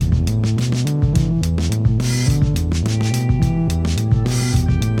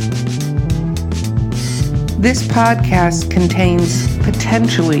This podcast contains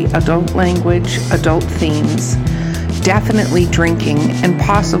potentially adult language, adult themes, definitely drinking, and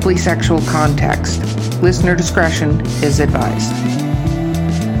possibly sexual context. Listener discretion is advised.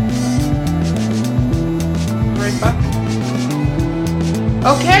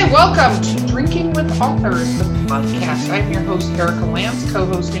 Okay, welcome to Drinking with Authors, the podcast. I'm your host, Erica Lance.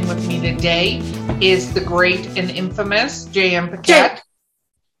 Co-hosting with me today is the great and infamous J.M. Paquette.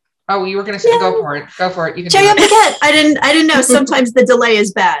 Oh, you were going to say, go for it. Go for it. You can J.M. Paquette. I didn't know. Sometimes the delay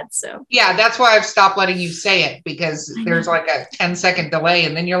is bad. So yeah, that's why I've stopped letting you say it, because there's like a 10-second delay,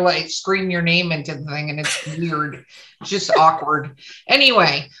 and then you're like scream your name into the thing, and it's weird. It's just awkward.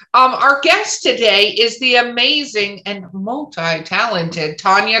 Anyway, our guest today is the amazing and multi-talented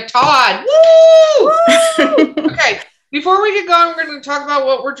Tanya Todd. Woo! Okay. Before we get going, we're going to talk about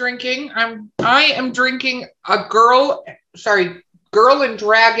what we're drinking. I am drinking a Girl and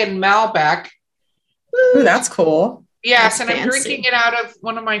Dragon Malbec. Ooh, that's cool. Yes, that's and fancy. I'm drinking it out of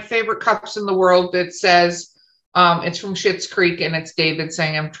one of my favorite cups in the world that says, it's from Schitt's Creek, and it's David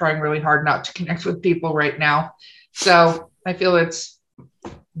saying, I'm trying really hard not to connect with people right now. So I feel it's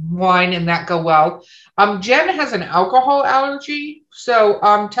wine and that go well. Jen has an alcohol allergy. So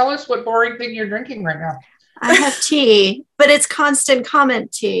tell us what boring thing you're drinking right now. I have tea, but it's constant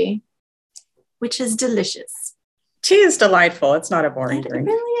comment tea, which is delicious. Tea is delightful. It's not a boring drink.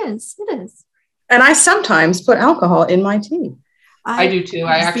 It really is. It is. And I sometimes put alcohol in my tea. I do too.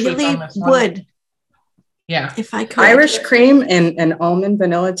 I actually really would. Yeah. If I could. Irish cream and almond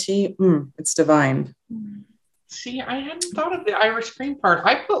vanilla tea. It's divine. See, I hadn't thought of the Irish cream part.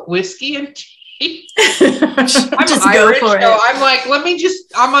 I put whiskey in tea. I'm just Irish, so I'm like,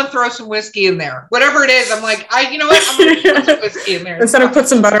 I'm going to throw some whiskey in there. Whatever it is, I'm like, you know what? I'm going to put some whiskey in there. Instead of put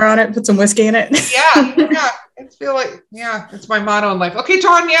some butter on it, put some whiskey in it. Yeah. It's my motto in life. Okay,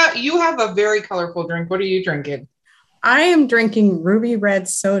 Tanya, you have a very colorful drink. What are you drinking? I am drinking ruby red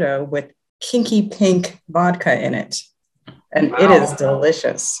soda with kinky pink vodka in it. And It is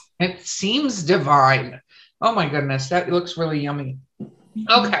delicious. It seems divine. Oh my goodness, that looks really yummy.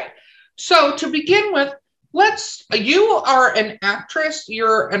 Okay. So to begin with, you are an actress,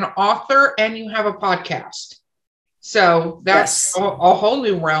 you're an author, and you have a podcast. So that's a whole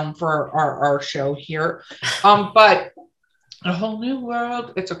new realm for our show here. But a whole new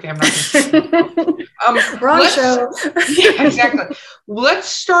world. It's okay. I'm not going to wrong show. Yeah, exactly. Let's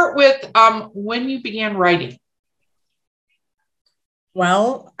start with when you began writing.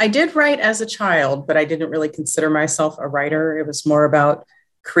 Well, I did write as a child, but I didn't really consider myself a writer. It was more about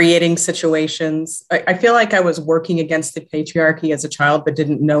creating situations. I feel like I was working against the patriarchy as a child, but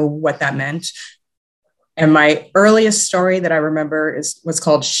didn't know what that meant. And my earliest story that I remember was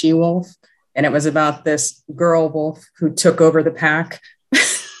called She-Wolf. And it was about this girl wolf who took over the pack.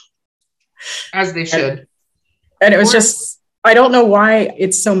 As they should. And it was just, I don't know why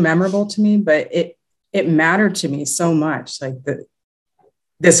it's so memorable to me, but it mattered to me so much. Like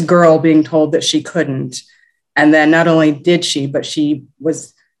this girl being told that she couldn't. And then not only did she, but she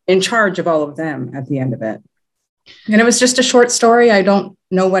was in charge of all of them at the end of it. And it was just a short story. I don't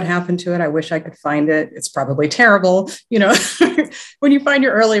know what happened to it. I wish I could find it. It's probably terrible. You know, when you find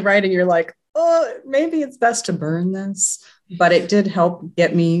your early writing, you're like, oh, maybe it's best to burn this. But it did help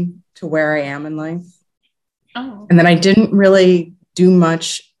get me to where I am in life. Oh. And then I didn't really do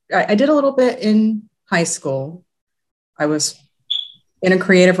much. I did a little bit in high school. I was in a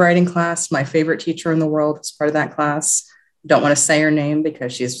creative writing class. My favorite teacher in the world was part of that class. Don't want to say her name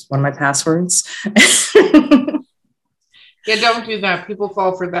because she's one of my passwords. Yeah, don't do that. People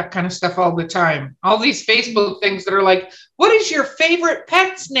fall for that kind of stuff all the time. All these Facebook things that are like, what is your favorite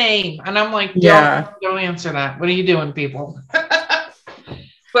pet's name? And I'm like, don't answer that. What are you doing, people? But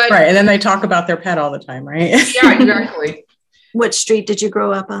right. And then they talk about their pet all the time, right? Yeah, exactly. What street did you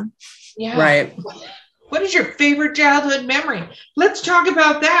grow up on? Yeah. Right. What is your favorite childhood memory? Let's talk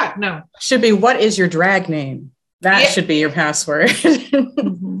about that. No. Should be, what is your drag name? That should be your password.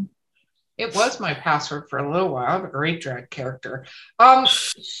 Mm-hmm. It was my password for a little while. I have a great drag character.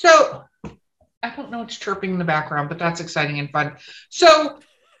 So I don't know what's chirping in the background, but that's exciting and fun. So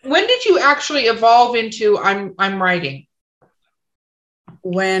when did you actually evolve into I'm writing?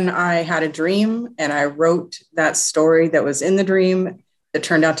 When I had a dream and I wrote that story that was in the dream that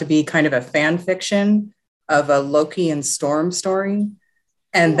turned out to be kind of a fan fiction of a Loki and Storm story.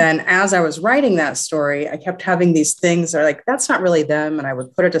 And then as I was writing that story, I kept having these things that are like, that's not really them. And I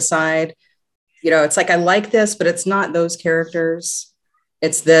would put it aside. You know, it's like, I like this, but it's not those characters.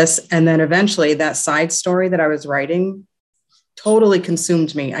 It's this. And then eventually that side story that I was writing totally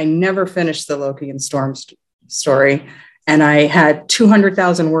consumed me. I never finished the Loki and Storm story. And I had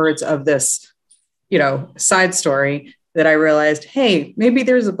 200,000 words of this side story that I realized, hey, maybe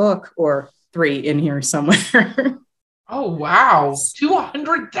there's a book or 3 in here somewhere. Oh, wow.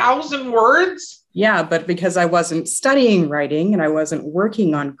 200,000 words? Yeah, but because I wasn't studying writing and I wasn't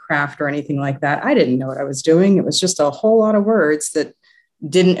working on craft or anything like that, I didn't know what I was doing. It was just a whole lot of words that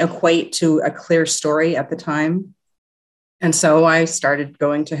didn't equate to a clear story at the time. And so I started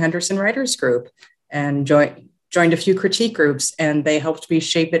going to Henderson Writers Group and joined a few critique groups, and they helped me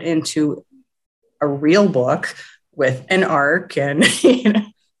shape it into a real book with an arc and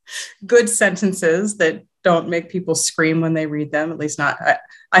good sentences that don't make people scream when they read them, at least not,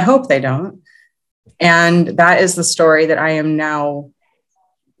 I hope they don't. And that is the story that I am now,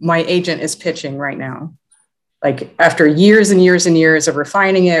 my agent is pitching right now. Like after years and years and years of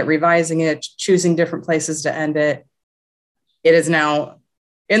refining it, revising it, choosing different places to end it, it is now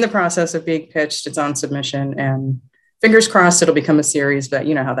in the process of being pitched. It's on submission, and fingers crossed it'll become a series, but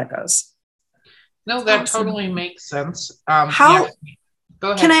you know how that goes. No, that totally makes sense. How,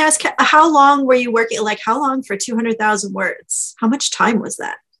 go ahead. Can I ask, how long were you working? Like how long for 200,000 words? How much time was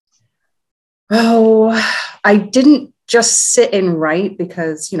that? Oh, I didn't just sit and write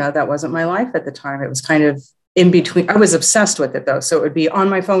because, that wasn't my life at the time. It was kind of in between. I was obsessed with it though. So it would be on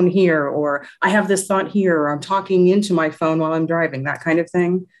my phone here, or I have this thought here, or I'm talking into my phone while I'm driving, that kind of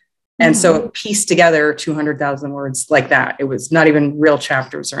thing. And so it pieced together 200,000 words like that. It was not even real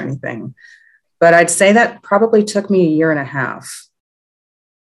chapters or anything. But I'd say that probably took me a year and a half.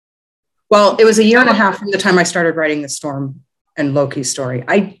 Well, it was a year and a half from the time I started writing the Storm and Loki story.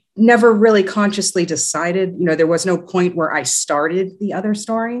 I never really consciously decided, there was no point where I started the other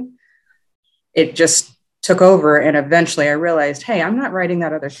story. It just took over. And eventually I realized, hey, I'm not writing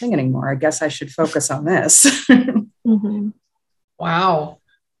that other thing anymore. I guess I should focus on this. Wow.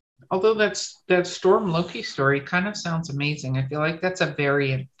 Although that Storm Loki story kind of sounds amazing. I feel like that's a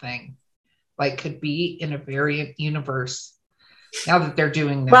variant thing. Like could be in a variant universe now that they're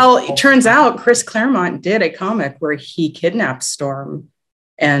doing that. Well, it turns out Chris Claremont did a comic where he kidnapped Storm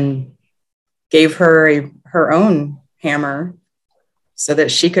and gave her her own hammer so that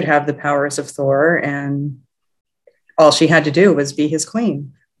she could have the powers of Thor, and all she had to do was be his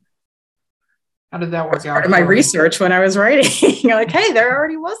queen. How did that work out? Part of my research when I was writing, like, hey, there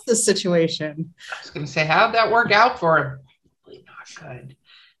already was this situation. I was going to say, how did that work out for him? Probably not good.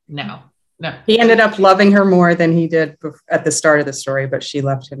 No. He ended up loving her more than he did at the start of the story, but she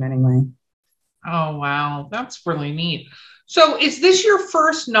left him anyway. Oh, wow. That's really neat. So is this your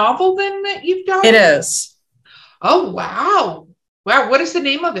first novel then that you've done? It is. Oh, wow. Wow. What is the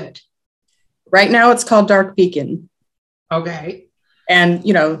name of it? Right now it's called Dark Beacon. Okay. And,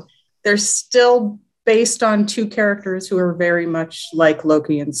 they're still based on 2 characters who are very much like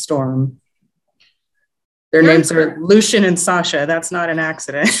Loki and Storm. Their names are Lucian and Sasha. That's not an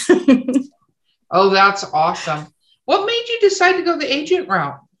accident. Oh, that's awesome. What made you decide to go the agent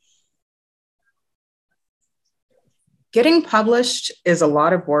route? Getting published is a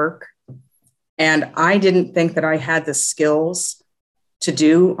lot of work. And I didn't think that I had the skills to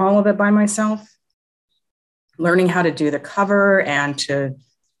do all of it by myself. Learning how to do the cover and to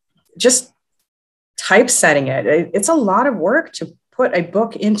just typesetting it. It's a lot of work to put a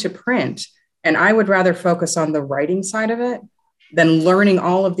book into print. And I would rather focus on the writing side of it than learning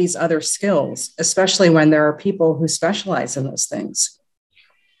all of these other skills, especially when there are people who specialize in those things.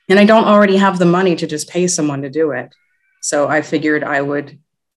 And I don't already have the money to just pay someone to do it. So I figured I would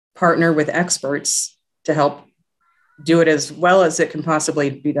partner with experts to help do it as well as it can possibly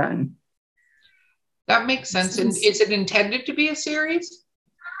be done. That makes sense. And is it intended to be a series?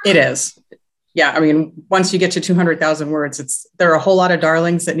 It is. Yeah. I mean, once you get to 200,000 words, there are a whole lot of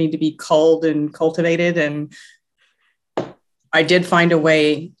darlings that need to be culled and cultivated. And I did find a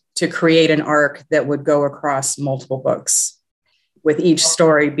way to create an arc that would go across multiple books, with each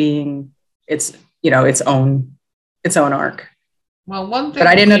story being its own arc. Well, one thing, but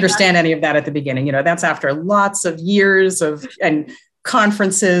I didn't understand any of that at the beginning. That's after lots of years and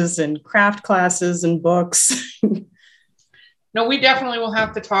conferences and craft classes and books. No, we definitely will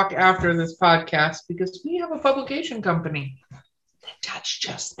have to talk after this podcast because we have a publication company that does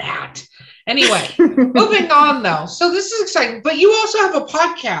just that. Anyway, moving on though. So this is exciting, but you also have a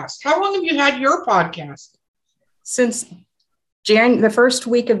podcast. How long have you had your podcast? Since the first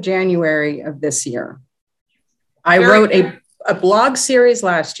week of January of this year. I wrote a blog series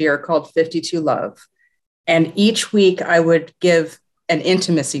last year called 52 Love. And each week I would give an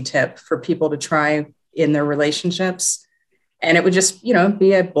intimacy tip for people to try in their relationships. And it would just,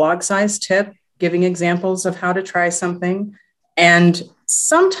 be a blog-sized tip, giving examples of how to try something. And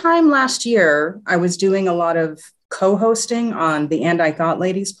sometime last year, I was doing a lot of co-hosting on the And I Thought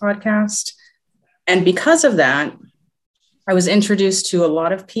Ladies podcast. And because of that, I was introduced to a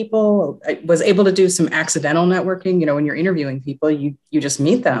lot of people. I was able to do some accidental networking. You know, when you're interviewing people, you just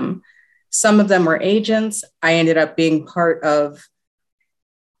meet them. Some of them were agents. I ended up being part of,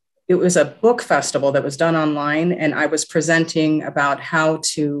 it was a book festival that was done online. And I was presenting about how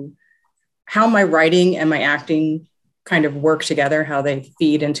my writing and my acting kind of work together, how they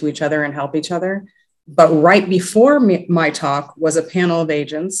feed into each other and help each other. But right before my talk was a panel of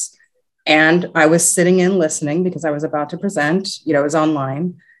agents. And I was sitting in listening because I was about to present, you know, it was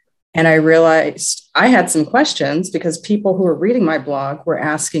online. And I realized I had some questions because people who were reading my blog were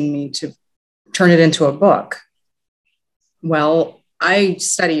asking me to turn it into a book. Well, I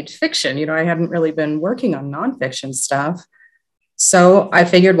studied fiction, you know, I hadn't really been working on nonfiction stuff. So I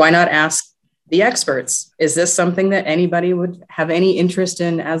figured, why not ask the experts? Is this something that anybody would have any interest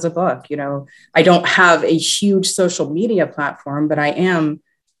in as a book? You know, I don't have a huge social media platform, but I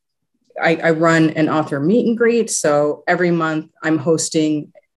run an author meet and greet. So every month I'm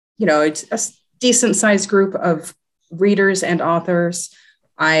hosting, you know, it's a decent sized group of readers and authors.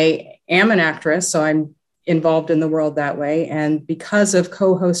 I am an actress, so I'm involved in the world that way. And because of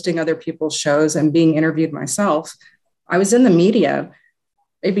co-hosting other people's shows and being interviewed myself, I was in the media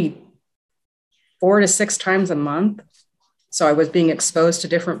maybe 4 to 6 times a month. So I was being exposed to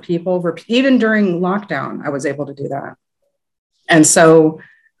different people. Even during lockdown, I was able to do that. And so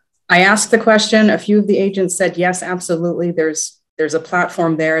I asked the question. A few of the agents said, yes, absolutely. There's a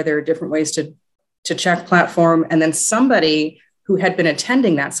platform there. There are different ways to check platform. And then somebody who had been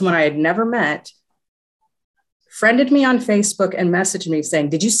attending that, someone I had never met, friended me on Facebook and messaged me saying,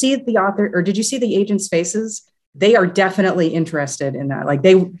 did you see the author or did you see the agents' faces? They are definitely interested in that. Like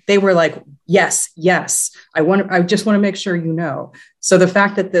they were like, yes. I just want to make sure you know. So the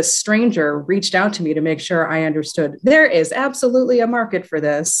fact that this stranger reached out to me to make sure I understood there is absolutely a market for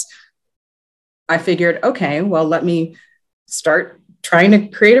this, I figured, okay, well, let me start trying to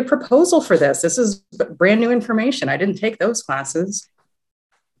create a proposal for this. This is brand new information. I didn't take those classes.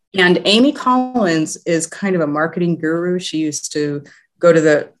 And Amy Collins is kind of a marketing guru. She used to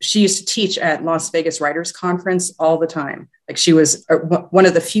teach at Las Vegas Writers Conference all the time. Like she was one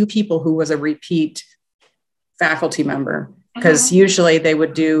of the few people who was a repeat faculty member, because usually they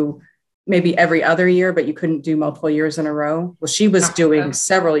would do maybe every other year, but you couldn't do multiple years in a row. Well, she was doing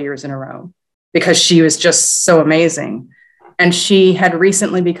several years in a row because she was just so amazing. And she had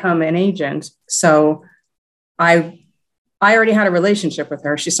recently become an agent. So I already had a relationship with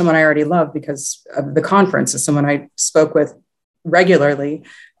her. She's someone I already loved because of the conference, is someone I spoke with regularly.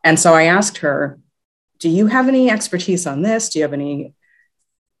 And so I asked her, do you have any expertise on this? Do you have any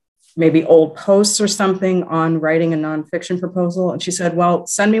maybe old posts or something on writing a nonfiction proposal? And she said, well,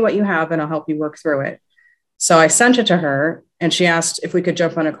 send me what you have and I'll help you work through it. So I sent it to her and she asked if we could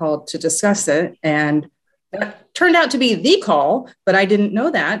jump on a call to discuss it. And that turned out to be the call, but I didn't know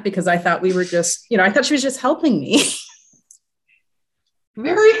that because I thought we were just, I thought she was just helping me.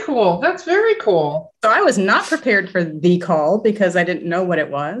 Very cool. That's very cool. So I was not prepared for the call because I didn't know what it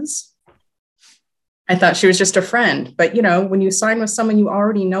was. I thought she was just a friend. But, when you sign with someone you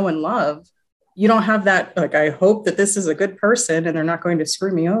already know and love, you don't have that, like, I hope that this is a good person and they're not going to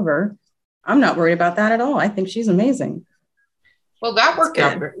screw me over. I'm not worried about that at all. I think she's amazing. Well, that worked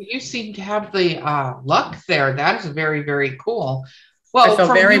out. You seem to have the luck there. That is very, very cool. Well, I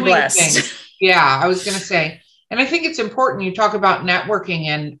feel very blessed. Yeah, I was going to say. And I think it's important you talk about networking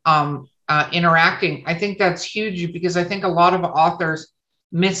and interacting. I think that's huge because I think a lot of authors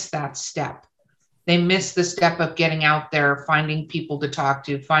miss that step. They miss the step of getting out there, finding people to talk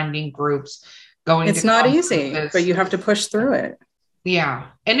to, finding groups, going. It's not easy, but you have to push through it. Yeah.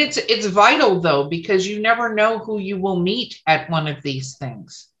 And it's vital though, because you never know who you will meet at one of these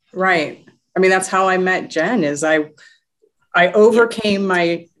things. Right. I mean, that's how I met Jen. Is I overcame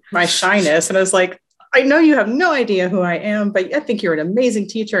my shyness and I was like, I know you have no idea who I am, but I think you're an amazing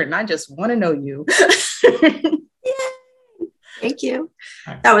teacher and I just want to know you. Yay. Thank you.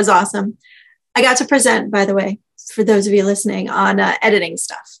 That was awesome. I got to present, by the way, for those of you listening, on editing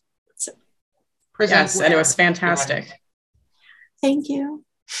stuff. So. Yes, and it was fantastic. Thank you.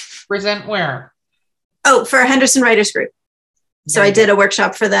 Present where? Oh, for Henderson Writers Group. So I did a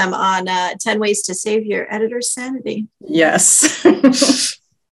workshop for them on 10 ways to save your editor's sanity. Yes.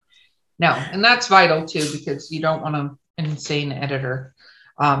 No, and that's vital too, because you don't want an insane editor.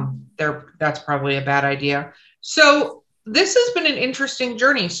 That's probably a bad idea. So this has been an interesting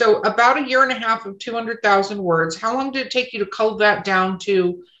journey. So about 1.5 years of 200,000 words. How long did it take you to cull that down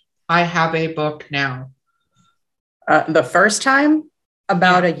to, I have a book now? The first time,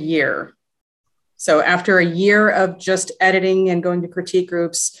 about a year. So after a year of just editing and going to critique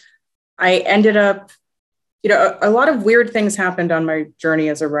groups, I ended up, a lot of weird things happened on my journey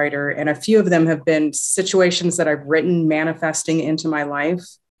as a writer, and a few of them have been situations that I've written manifesting into my life.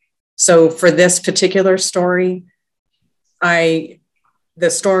 So for this particular story, the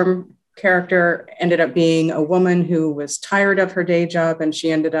Storm character ended up being a woman who was tired of her day job, and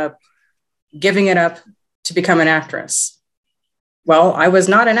she ended up giving it up to become an actress. Well, I was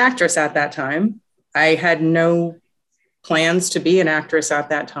not an actress at that time. I had no plans to be an actress at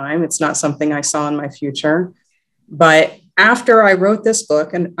that time. It's not something I saw in my future. But after I wrote this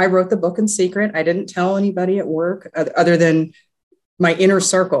book, and I wrote the book in secret, I didn't tell anybody at work other than my inner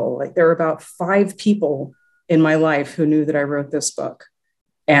circle. Like, there were about 5 people in my life who knew that I wrote this book.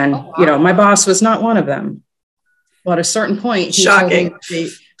 And, my boss was not one of them. Well, at a certain point, shocking.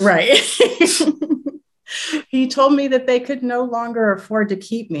 Right. He told me that they could no longer afford to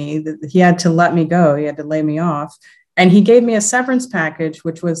keep me, that he had to let me go. He had to lay me off. And he gave me a severance package,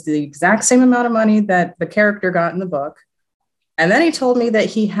 which was the exact same amount of money that the character got in the book. And then he told me that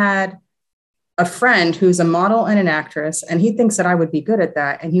he had a friend who's a model and an actress, and he thinks that I would be good at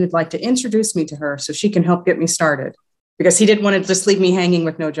that. And he would like to introduce me to her so she can help get me started, because he didn't want to just leave me hanging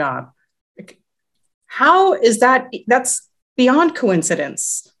with no job. How is that? That's beyond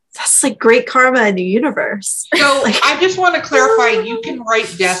coincidence. That's like great karma in the universe. So I just want to clarify, you can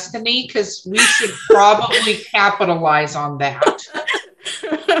write destiny, because we should probably capitalize on that.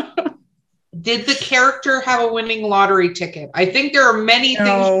 Did the character have a winning lottery ticket? I think there are many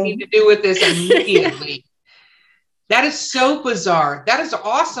things you need to do with this immediately. That is so bizarre. That is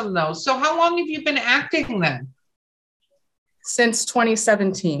awesome, though. So how long have you been acting then? Since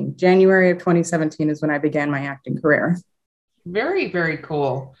 2017. January of 2017 is when I began my acting career. Very, very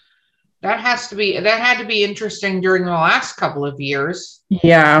cool. That had to be interesting during the last couple of years.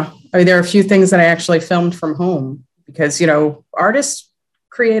 Yeah. There are a few things that I actually filmed from home because, artists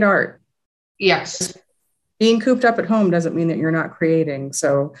create art. Yes. Being cooped up at home doesn't mean that you're not creating.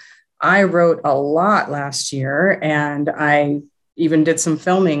 So I wrote a lot last year, and I even did some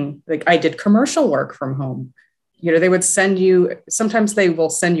filming. Like, I did commercial work from home. They would sometimes they will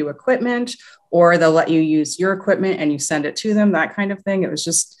send you equipment, or they'll let you use your equipment and you send it to them, that kind of thing. It was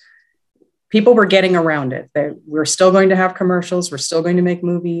just, people were getting around it. We're still going to have commercials. We're still going to make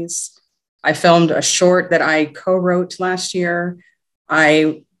movies. I filmed a short that I co-wrote last year.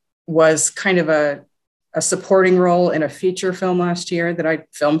 I was kind of a supporting role in a feature film last year that I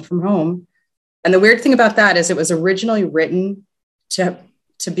filmed from home. And the weird thing about that is it was originally written to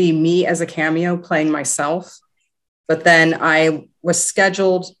be me as a cameo playing myself. But then I was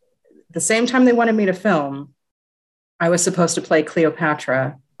scheduled the same time they wanted me to film. I was supposed to play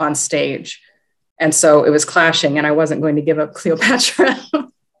Cleopatra on stage. And so it was clashing, and I wasn't going to give up Cleopatra.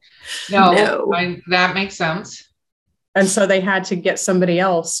 No. That makes sense. And so they had to get somebody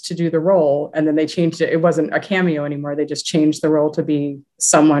else to do the role. And then they changed it. It wasn't a cameo anymore. They just changed the role to be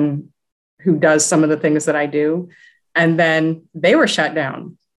someone who does some of the things that I do. And then they were shut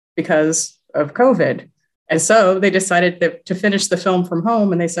down because of COVID. And so they decided to finish the film from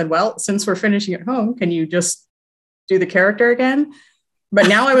home. And they said, well, since we're finishing at home, can you just do the character again? But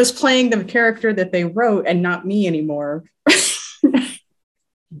now I was playing the character that they wrote and not me anymore.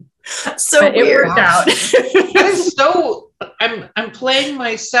 So it worked out. That is so, I'm playing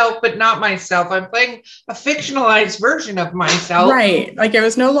myself, but not myself. I'm playing a fictionalized version of myself. Right. Like, it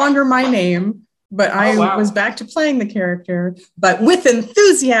was no longer my name. But I was back to playing the character, but with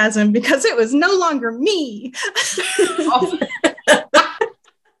enthusiasm, because it was no longer me.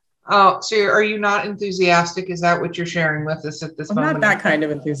 So are you not enthusiastic? Is that what you're sharing with us at this moment? I'm not that kind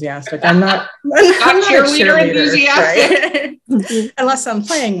of enthusiastic. I'm not cheerleader enthusiastic. Right? Unless I'm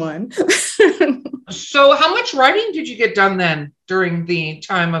playing one. So how much writing did you get done then during the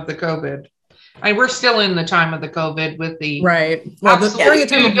time of the COVID? We're still in the time of the COVID with the absolutely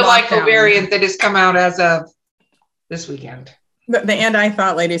delightful variant that has come out as of this weekend. The and I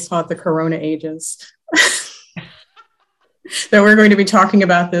thought ladies thought the Corona ages. That we're going to be talking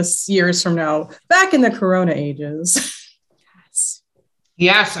about this years from now, back in the Corona ages.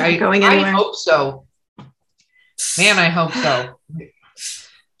 Yes, I hope so. Man, I hope so.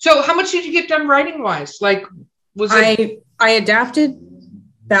 So how much did you get done writing wise? Like, was it? I adapted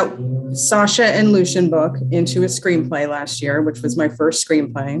that Sasha and Lucian book into a screenplay last year, which was my first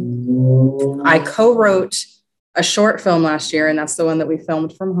screenplay. I co-wrote a short film last year, and that's the one that we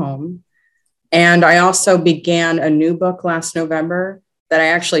filmed from home. And I also began a new book last November that I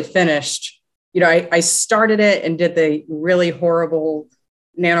actually finished. I started it and did the really horrible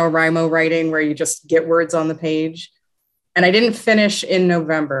NaNoWriMo writing where you just get words on the page. And I didn't finish in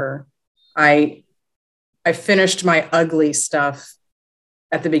November. I finished my ugly stuff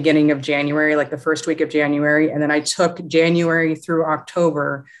at the beginning of January, like the first week of January. And then I took January through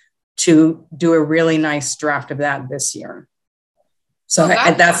October to do a really nice draft of that this year. So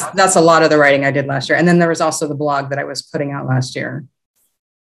that's a lot of the writing I did last year. And then there was also the blog that I was putting out last year.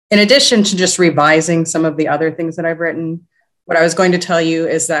 In addition to just revising some of the other things that I've written, what I was going to tell you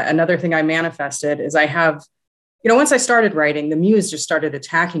is that another thing I manifested is I have, once I started writing, the muse just started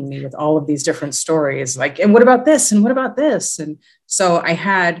attacking me with all of these different stories. Like, and what about this? And what about this? And so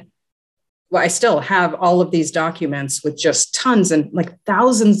I still have all of these documents with just tons and like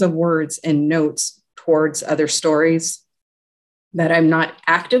thousands of words and notes towards other stories that I'm not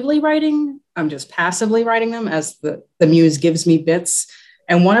actively writing. I'm just passively writing them as the muse gives me bits.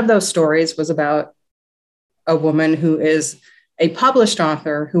 And one of those stories was about a woman who is a published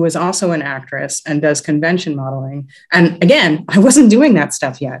author who is also an actress and does convention modeling. And again, I wasn't doing that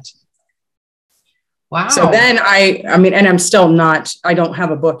stuff yet. Wow. So then I mean, and I'm still not, I don't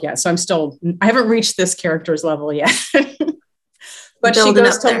have a book yet. So I haven't reached this character's level yet. But she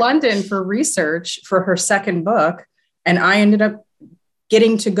goes to London for research for her second book. And I ended up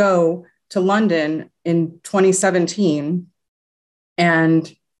getting to go to London in 2017.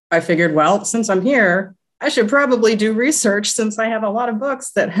 And I figured, well, since I'm here, I should probably do research since I have a lot of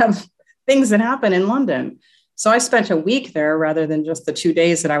books that have things that happen in London. So I spent a week there rather than just the 2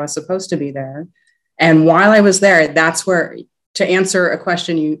 days that I was supposed to be there. And while I was there, that's where, to answer a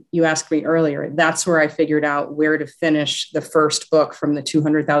question you asked me earlier, that's where I figured out where to finish the first book from the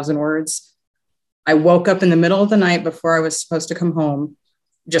 200,000 words. I woke up in the middle of the night before I was supposed to come home.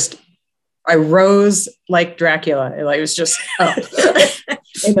 I rose like Dracula. It was just up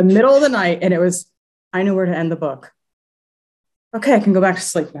in the middle of the night. And I knew where to end the book. Okay, I can go back to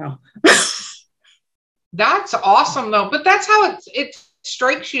sleep now. That's awesome though. But that's how it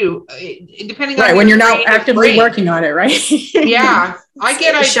strikes you, depending on when you're not actively working on it, right? Yeah, I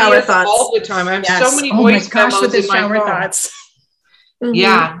get ideas all the time. I have so many voice memos with the shower thoughts. Mm-hmm.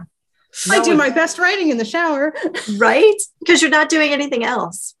 Yeah, I do my best writing in the shower, right? Because you're not doing anything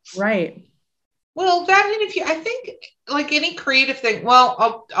else, right? Well, I think like any creative thing.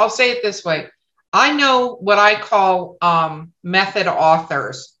 Well, I'll say it this way. I know what I call method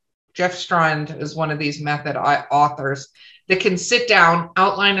authors. Jeff Strand is one of these method authors that can sit down,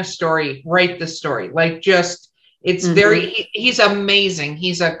 outline a story, write the story. Like it's he's amazing.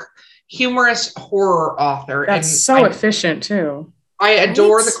 He's a humorous horror author. That's and efficient too. I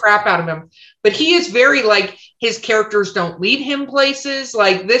adore the crap out of him. But he is very like, his characters don't lead him places.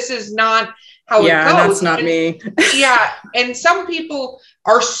 Like, this is not how it goes. Yeah, that's not me. Yeah. And some people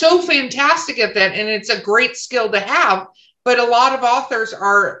are so fantastic at that. And it's a great skill to have. But a lot of authors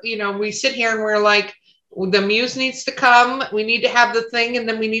are, we sit here and we're like, the muse needs to come. We need to have the thing. And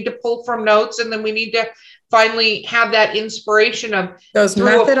then we need to pull from notes. And then we need to finally have that inspiration of those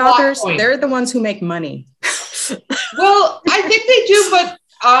method authors. They're the ones who make money. Well, I think they do, but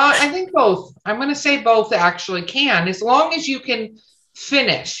I think both. I'm going to say both actually can, as long as you can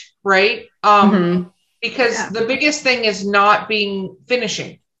finish, right? Because the biggest thing is not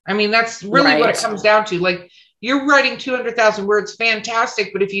finishing. I mean, that's really what it comes down to. Like, you're writing 200,000 words,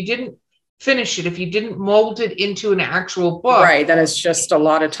 fantastic, but if you didn't finish it, if you didn't mold it into an actual book, right, that is just a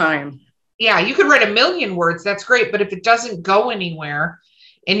lot of time. Yeah, you could write 1,000,000 words, that's great, but if it doesn't go anywhere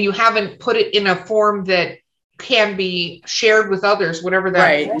and you haven't put it in a form that can be shared with others, whatever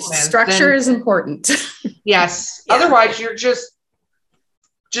that form is, structure is important. Yes. Yeah. Otherwise, you're just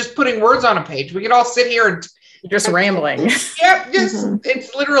putting words on a page. We could all sit here and just rambling. Yeah,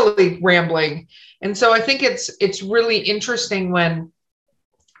 it's literally rambling. And so I think it's really interesting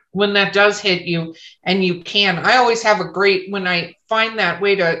when that does hit you and you can. I always have when I find that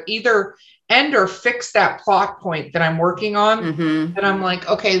way to either end or fix that plot point that I'm working on. And I'm like,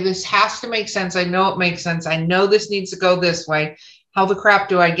 okay, this has to make sense. I know it makes sense. I know this needs to go this way. How the crap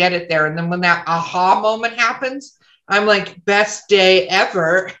do I get it there? And then when that aha moment happens, I'm like, best day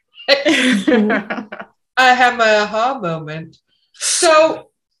ever. I have my aha moment. So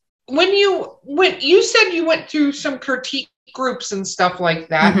when you said you went through some critique groups and stuff like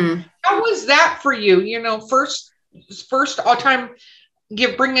that, how was that for you? First time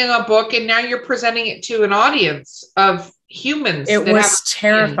bringing a book, and now you're presenting it to an audience of humans. It was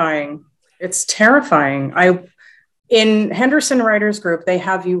terrifying. It's terrifying. In Henderson Writers Group, they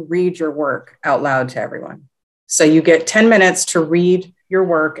have you read your work out loud to everyone. So you get 10 minutes to read your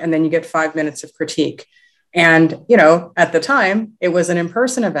work, and then you get 5 minutes of critique. And, at the time, it was an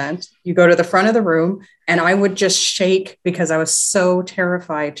in-person event. You go to the front of the room, and I would just shake because I was so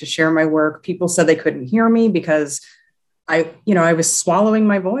terrified to share my work. People said they couldn't hear me because I was swallowing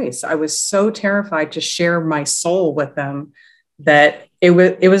my voice. I was so terrified to share my soul with them that it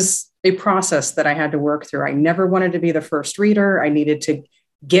was a process that I had to work through. I never wanted to be the first reader. I needed to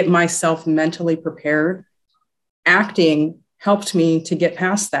get myself mentally prepared. Acting helped me to get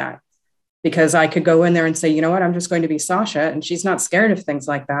past that, because I could go in there and say, you know what, I'm just going to be Sasha, and she's not scared of things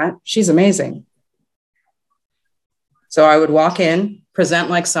like that. She's amazing. So I would walk in, present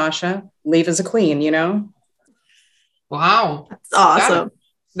like Sasha, leave as a queen, you know? Wow. That's awesome.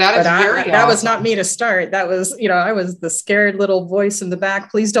 That is very awesome. That was not me to start. That was, I was the scared little voice in the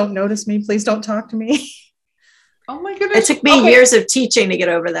back. Please don't notice me. Please don't talk to me. Oh my goodness. It took me years of teaching to get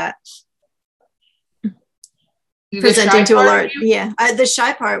over that. Presenting to a large, the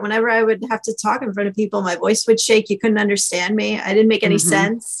shy part, whenever I would have to talk in front of people, my voice would shake. You couldn't understand me. I didn't make any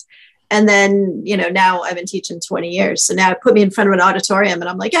sense. And then, now I've been teaching 20 years. So now put me in front of an auditorium and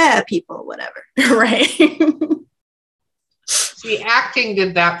I'm like, people, whatever. Right. See, acting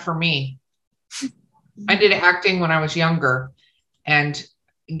did that for me. I did acting when I was younger, and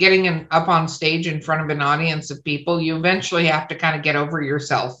getting up on stage in front of an audience of people, you eventually have to kind of get over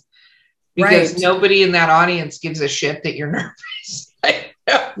yourself, because nobody in that audience gives a shit that you're nervous.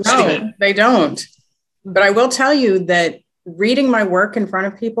 No, they don't. But I will tell you that reading my work in front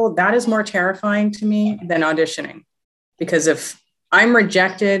of people, that is more terrifying to me than auditioning. Because if I'm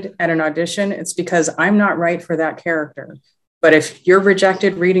rejected at an audition, it's because I'm not right for that character. But if you're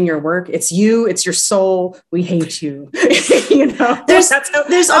rejected reading your work, it's you, it's your soul. We hate you. That's how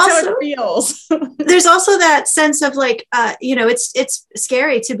it feels. There's also that sense of like, it's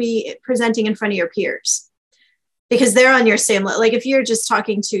scary to be presenting in front of your peers, because they're on your same level. Like if you're just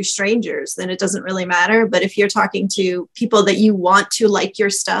talking to strangers, then it doesn't really matter. But if you're talking to people that you want to like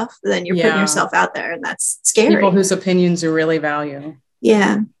your stuff, then you're putting yourself out there, and that's scary. People whose opinions you really value.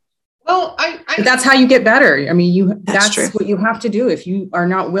 Yeah. Well, that's how you get better. I mean, that's true. what you have to do. If you are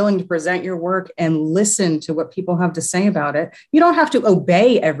not willing to present your work and listen to what people have to say about it, you don't have to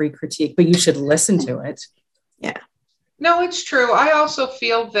obey every critique, but you should listen to it. Yeah. No, it's true. I also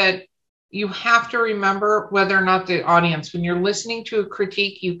feel that you have to remember whether or not the audience, when you're listening to a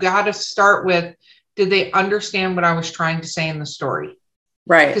critique, you got to start with, did they understand what I was trying to say in the story?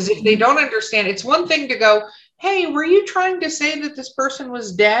 Right. Because if they don't understand, it's one thing to go, hey, were you trying to say that this person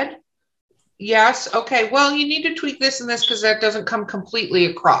was dead? Yes. Okay. Well, you need to tweak this and this, because that doesn't come completely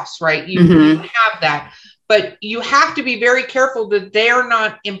across, right? You have that, but you have to be very careful that they're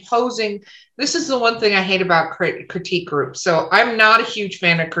not imposing. This is the one thing I hate about critique groups. So I'm not a huge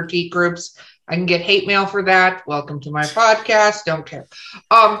fan of critique groups. I can get hate mail for that. Welcome to my podcast. Don't care.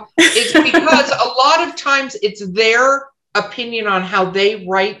 It's because a lot of times it's their opinion on how they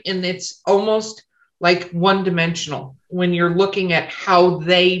write, and it's almost like one-dimensional when you're looking at how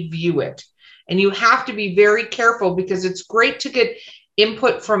they view it. And you have to be very careful, because it's great to get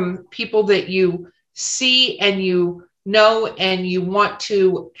input from people that you see and you know, and you want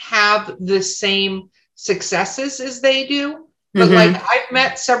to have the same successes as they do. But like, I've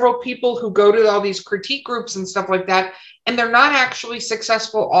met several people who go to all these critique groups and stuff like that, and they're not actually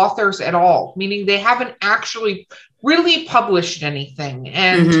successful authors at all, meaning they haven't actually really published anything.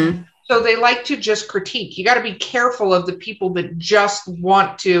 And so they like to just critique. You got to be careful of the people that just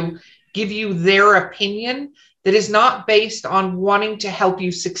want to give you their opinion that is not based on wanting to help you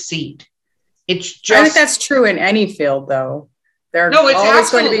succeed. It's just, I think that's true in any field, though. There are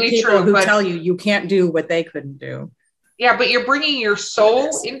always going to be people who tell you can't do what they couldn't do. Yeah, but you're bringing your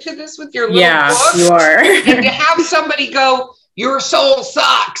soul into this with your little book. You are. And to have somebody go, your soul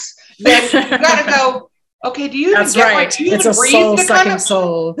sucks, then you got to go, okay, do you That's even right. do you It's even a read soul the sucking kind of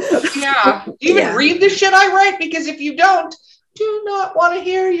soul. Yeah. Do you even read the shit I write? Because if you don't, do not want to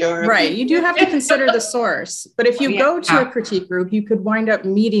hear your right. You do have to consider the source. But if you go to a critique group, you could wind up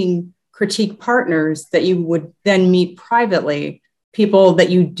meeting critique partners that you would then meet privately, people that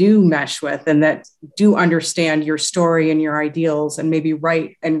you do mesh with and that do understand your story and your ideals, and maybe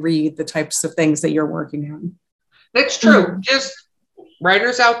write and read the types of things that you're working on. That's true. Just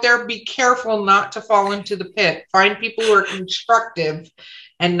writers out there, be careful not to fall into the pit. Find people who are constructive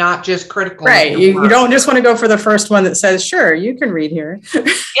and not just critical. Right. You don't just want to go for the first one that says, sure, you can read here.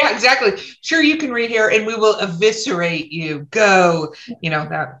 Yeah, exactly. Sure, you can read here and we will eviscerate you. Go.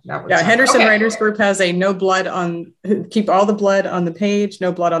 That was Henderson Writers Group has a no blood on, keep all the blood on the page,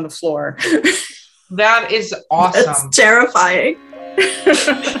 no blood on the floor. That is awesome. That's terrifying.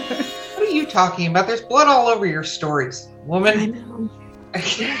 What are you talking about? There's blood all over your stories, woman. I know.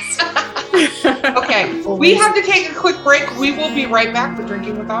 Okay, we have to take a quick break. We will be right back with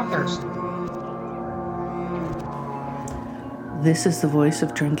Drinking with Authors. This is the voice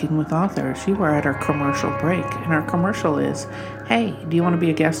of Drinking with Authors. You are at our commercial break, and our commercial is, hey, do you want to be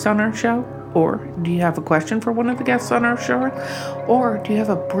a guest on our show? Or do you have a question for one of the guests on our show? Or do you have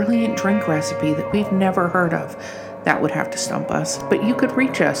a brilliant drink recipe that we've never heard of? That would have to stump us. But you could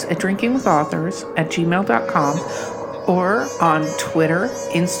reach us at drinkingwithauthors@gmail.com or on Twitter,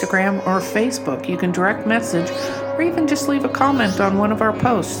 Instagram, or Facebook. You can direct message or even just leave a comment on one of our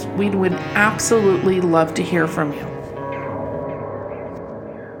posts. We would absolutely love to hear from you.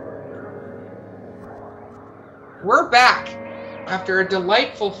 We're back after a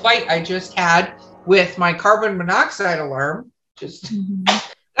delightful fight I just had with my carbon monoxide alarm. That's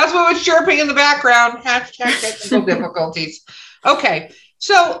what was chirping in the background. Hashtag technical difficulties. Okay,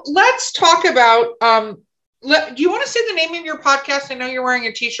 so let's talk about, do you want to say the name of your podcast? I know you're wearing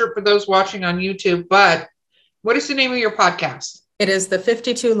a t-shirt for those watching on YouTube, but what is the name of your podcast? It is the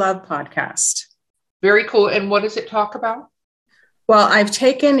 52 Love Podcast. Very cool. And what does it talk about? Well, I've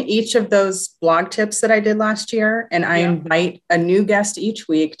taken each of those blog tips that I did last year, and I invite a new guest each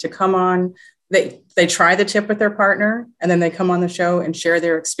week to come on. They try the tip with their partner, and then they come on the show and share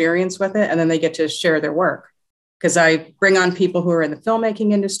their experience with it, and then they get to share their work. Because I bring on people who are in the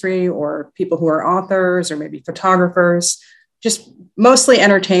filmmaking industry or people who are authors or maybe photographers, just mostly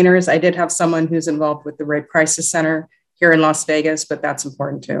entertainers. I did have someone who's involved with the Rape Crisis Center here in Las Vegas, but that's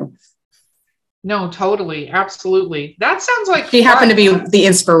important too. No, totally. Absolutely. That sounds like she happened to be the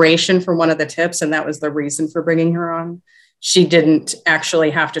inspiration for one of the tips, and that was the reason for bringing her on. She didn't actually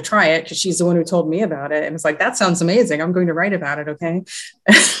have to try it because she's the one who told me about it. And it's like, that sounds amazing. I'm going to write about it. Okay.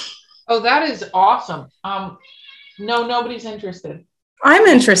 Oh, that is awesome. No, nobody's interested. I'm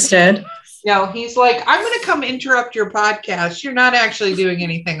interested. No, he's like, I'm going to come interrupt your podcast. You're not actually doing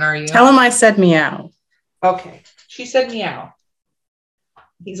anything, are you? Tell him I said meow. Okay. She said meow.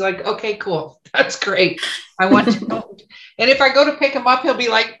 He's like, okay, cool. That's great. I want to know. And if I go to pick him up, he'll be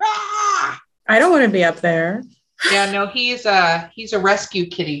like, ah! I don't want to be up there. Yeah, no, he's a rescue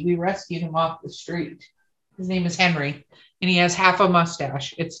kitty. We rescued him off the street. His name is Henry, and he has half a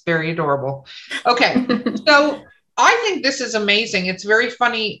mustache. It's very adorable. Okay. So I think this is amazing. It's very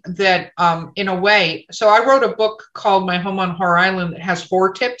funny that in a way, so I wrote a book called My Home on Horror Island that has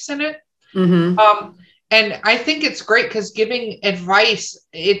 4 tips in it. Mm-hmm. And I think it's great because giving advice,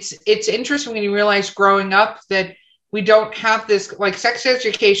 it's interesting when you realize growing up that we don't have this, like sex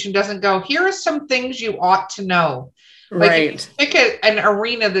education doesn't go, here are some things you ought to know. Right. Like if you pick an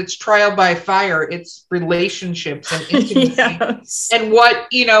arena that's trial by fire, it's relationships and intimacy. Yes. And what,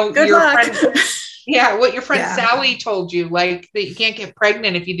 Good your luck. friend, what your friend Sally told you, like that you can't get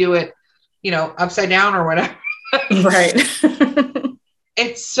pregnant if you do it, upside down or whatever. Right.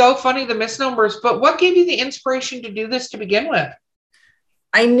 It's so funny, the misnomers, but what gave you the inspiration to do this to begin with?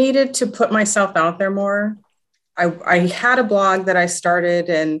 I needed to put myself out there more. I had a blog that I started,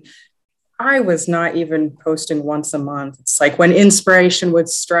 and I was not even posting once a month. It's like when inspiration would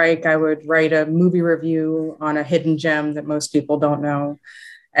strike, I would write a movie review on a hidden gem that most people don't know.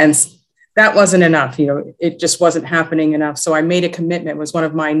 And that wasn't enough. It just wasn't happening enough. So I made a commitment. It was one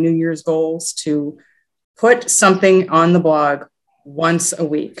of my New Year's goals to put something on the blog once a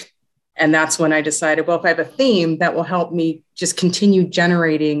week. And that's when I decided, well, if I have a theme that will help me just continue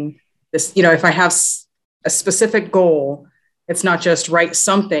generating this, if I have a specific goal, it's not just write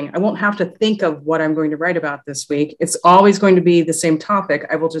something. I won't have to think of what I'm going to write about this week. It's always going to be the same topic.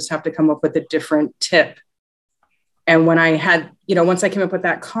 I will just have to come up with a different tip. And when I had, once I came up with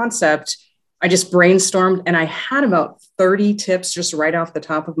that concept, I just brainstormed and I had about 30 tips just right off the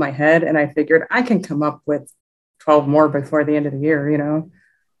top of my head. And I figured I can come up with 12 more before the end of the year,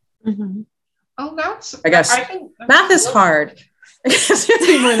 Mm-hmm. Oh, I guess math is hard. It's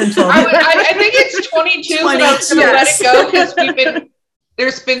more than 12. I think it's 22, but I was going to let it go because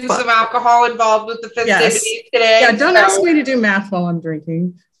there's been some alcohol involved with the festivities today. Yeah, don't ask me to do math while I'm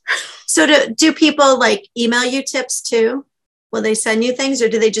drinking. So do people like email you tips too? Will they send you things, or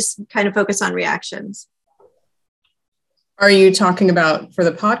do they just kind of focus on reactions? Are you talking about for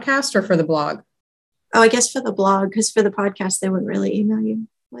the podcast or for the blog? Oh, I guess for the blog, because for the podcast, they wouldn't really email you,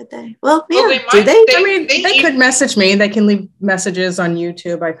 would they? Well, yeah, they do they? I mean, they could message me. They can leave messages on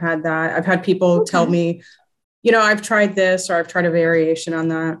YouTube. I've had that. I've had people tell me, I've tried this, or I've tried a variation on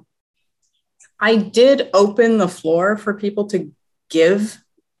that. I did open the floor for people to give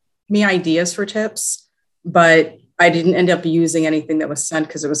me ideas for tips, but I didn't end up using anything that was sent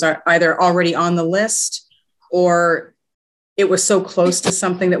because it was either already on the list or it was so close to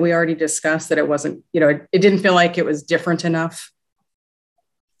something that we already discussed that it wasn't, it didn't feel like it was different enough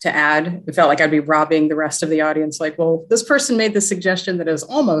to add. It felt like I'd be robbing the rest of the audience. Like, well, this person made the suggestion that is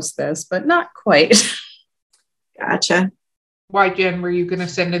almost this, but not quite. Gotcha. Why, Jen, were you going to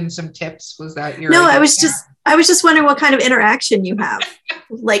send in some tips? Was that your No, idea? I was just wondering what kind of interaction you have.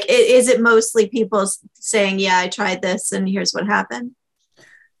 Like, is it mostly people saying, yeah, I tried this and here's what happened?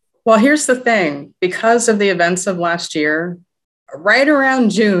 Well, here's the thing. Because of the events of last year, right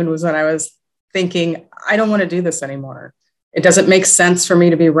around June was when I was thinking, I don't want to do this anymore. It doesn't make sense for me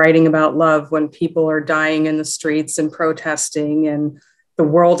to be writing about love when people are dying in the streets and protesting and the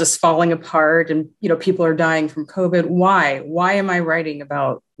world is falling apart and, people are dying from COVID. Why am I writing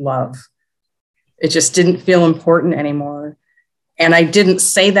about love? It just didn't feel important anymore. And I didn't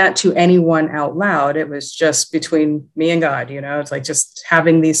say that to anyone out loud. It was just between me and God, it's like just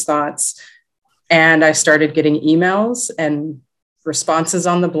having these thoughts. And I started getting emails and responses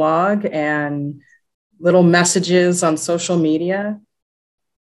on the blog and little messages on social media.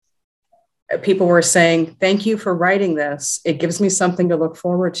 People were saying, thank you for writing this. It gives me something to look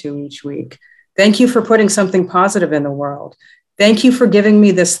forward to each week. Thank you for putting something positive in the world. Thank you for giving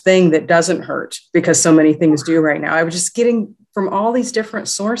me this thing that doesn't hurt, because so many things do right now. I was just getting from all these different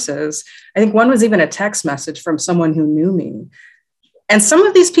sources. I think one was even a text message from someone who knew me. And some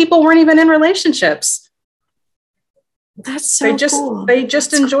of these people weren't even in relationships. That's so cool. They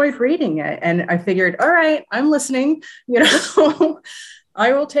just enjoyed reading it. And I figured, all right, I'm listening,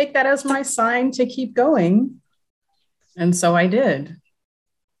 I will take that as my sign to keep going. And so I did.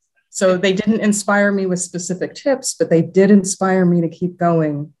 So they didn't inspire me with specific tips, but they did inspire me to keep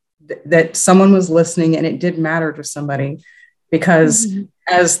going, that someone was listening and it did matter to somebody. Because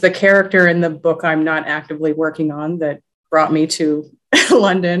as the character in the book I'm not actively working on that brought me to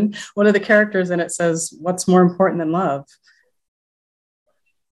London, one of the characters in it says, what's more important than love?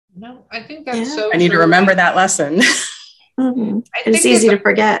 No, I think that's so I need true. to remember that lesson. It's easy to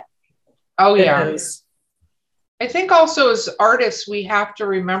forget. Oh, yeah. I think also as artists, we have to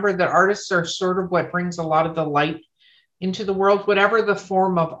remember that artists are sort of what brings a lot of the light into the world, whatever the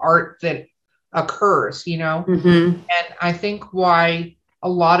form of art that occurs, And I think why a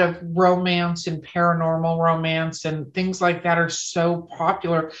lot of romance and paranormal romance and things like that are so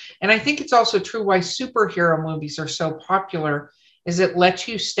popular. And I think it's also true why superhero movies are so popular is it lets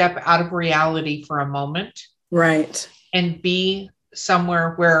you step out of reality for a moment. Right. And be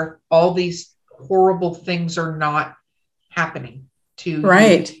somewhere where all these horrible things are not happening to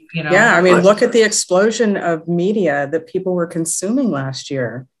right. you. Yeah. I mean, look at the explosion of media that people were consuming last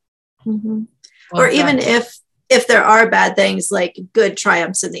year. Well, or even if there are bad things, like good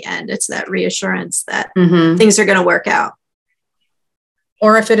triumphs in the end, it's that reassurance that things are going to work out.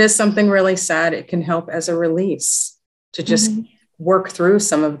 Or if it is something really sad, it can help as a release to just work through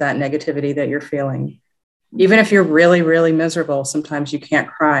some of that negativity that you're feeling. Even if you're really, really miserable, sometimes you can't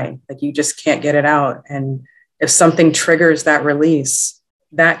cry, like you just can't get it out. And if something triggers that release,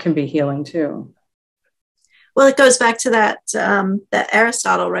 that can be healing too. Well, it goes back to that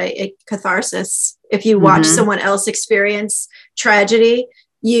Aristotle, right? Catharsis. If you watch someone else experience tragedy,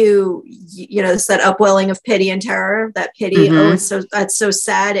 it's that upwelling of pity and terror, that pity. Oh, that's so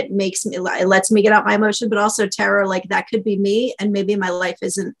sad. It lets me get out my emotion, but also terror. Like that could be me. And maybe my life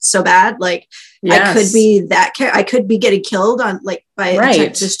isn't so bad. Like I could be I could be getting killed by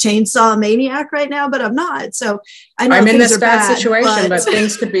this chainsaw maniac right now, but I'm not. So I know I'm in this bad situation, but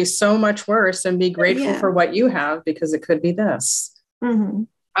things could be so much worse, and be grateful for what you have, because it could be this.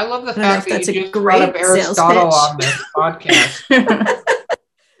 I love the fact that you just brought up Aristotle on this podcast.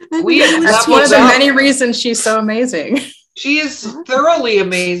 That's one of the many reasons she's so amazing. She is thoroughly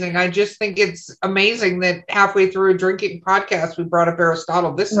amazing. I just think it's amazing that halfway through a drinking podcast, we brought up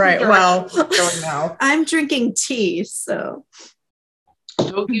Aristotle. This is right. Well, now. I'm drinking tea, so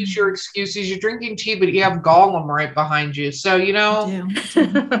don't use your excuses. You're drinking tea, but you have Gollum right behind you, so in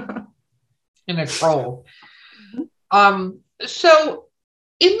a troll. So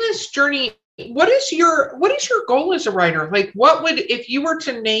in this journey, what is your goal as a writer? Like, if you were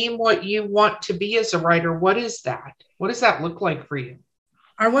to name what you want to be as a writer, what is that? What does that look like for you?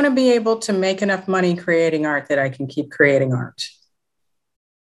 I want to be able to make enough money creating art that I can keep creating art.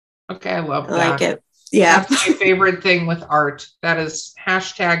 Okay, I love that. I like it. Yeah. That's my favorite thing with art. That is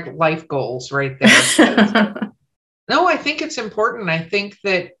 #life goals right there. No, I think it's important. I think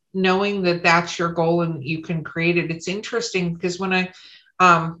that knowing that that's your goal and you can create it, it's interesting because when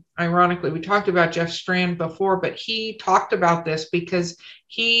ironically, we talked about Jeff Strand before, but he talked about this because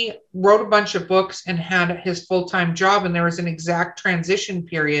he wrote a bunch of books and had his full-time job. And there was an exact transition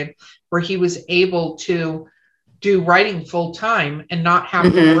period where he was able to do writing full-time and not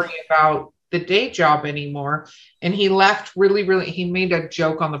have to worry about the day job anymore. And he left he made a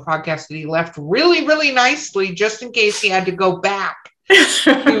joke on the podcast that he left really, really nicely, just in case he had to go back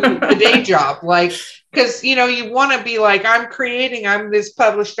to the day job. Like, Because, you know, you want to be like, I'm this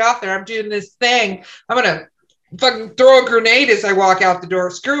published author, I'm doing this thing, I'm going to fucking throw a grenade as I walk out the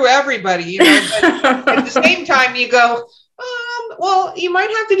door, screw everybody, you know. But at the same time, you go, well, you might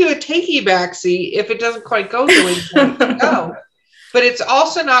have to do a takey backseat if it doesn't quite go the way you want it to go. But it's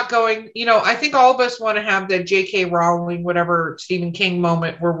also not going, you know, I think all of us want to have the J.K. Rowling, whatever, Stephen King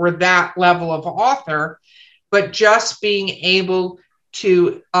moment where we're that level of author, but just being able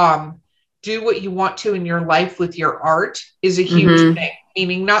to do what you want to in your life with your art is a huge thing.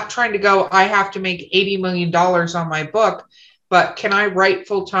 Meaning not trying to go, I have to make $80 million on my book, but can I write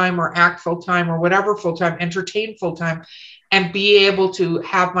full-time or act full-time or whatever full-time, entertain full-time, and be able to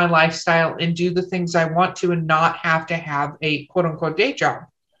have my lifestyle and do the things I want to and not have to have a quote unquote day job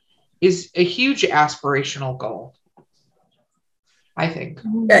is a huge aspirational goal, I think.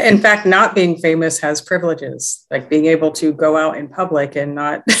 In fact, not being famous has privileges, like being able to go out in public and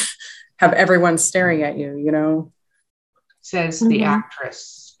not have everyone staring at you, you know? Says the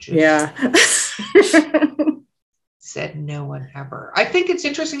actress. Yeah. Said no one ever. I think it's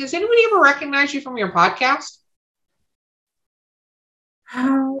interesting. Has anybody ever recognized you from your podcast?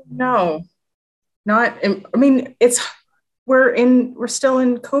 Oh, no, not. I mean, we're still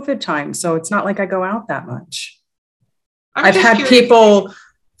in COVID time, so it's not like I go out that much. I've had people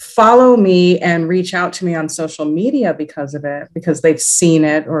follow me and reach out to me on social media because of it, because they've seen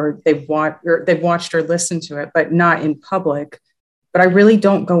it or they've watched or listened to it, but not in public. But I really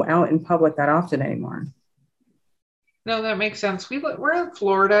don't go out in public that often anymore. No, that makes sense. We're in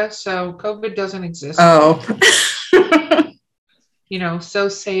Florida, so COVID doesn't exist. Oh. You know, so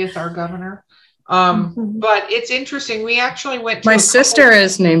saith our governor. But it's interesting. We actually went to my sister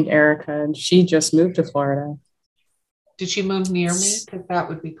is named Erica, and she just moved to Florida. Did she move near me? Because that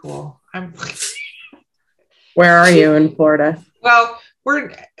would be cool. Where are you in Florida? Well,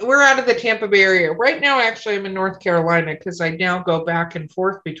 we're out of the Tampa Bay area. Right now, actually, I'm in North Carolina because I now go back and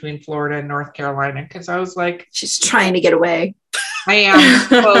forth between Florida and North Carolina because I was like... She's trying to get away. I am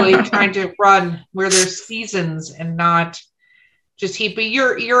slowly trying to run where there's seasons and not... just heat, but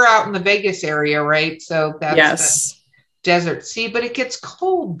you're out in the Vegas area, right? So that's the desert. See, but it gets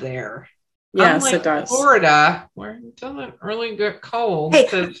cold there. Yes, unlike it does. Florida, where it doesn't really get cold.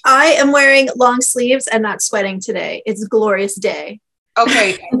 Hey, I am wearing long sleeves and not sweating today. It's a glorious day.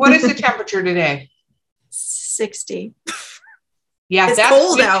 Okay, what is the temperature today? 60. Yeah, it's that's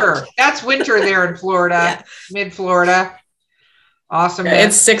cold winter. out. That's winter there in Florida, mid Florida. Awesome. Yeah,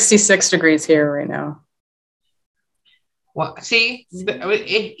 it's 66 degrees here right now. Well, see,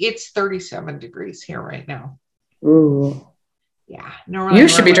 it's 37 degrees here right now. Ooh. Yeah. Normally you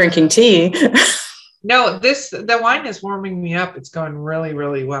should be drinking tea. No, the wine is warming me up. It's going really,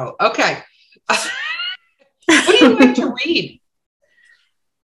 really well. Okay. What do you like to read?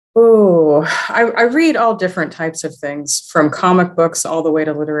 Oh, I read all different types of things, from comic books all the way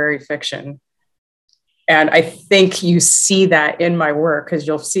to literary fiction. And I think you see that in my work because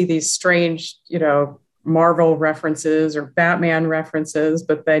you'll see these strange, you know, Marvel references or Batman references,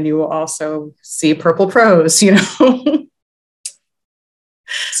 but then you will also see purple prose, you know.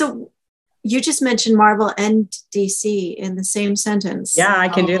 So you just mentioned Marvel and DC in the same sentence. Yeah, I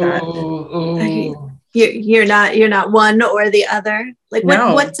can do that. You're not one or the other. Like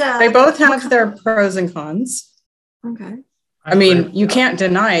what they both have their pros and cons. Okay. I mean, you can't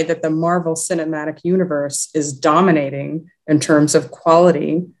deny that the Marvel Cinematic Universe is dominating in terms of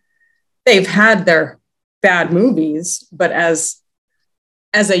quality. They've had their bad movies, but as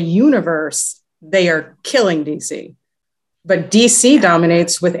a universe, they are killing DC. But DC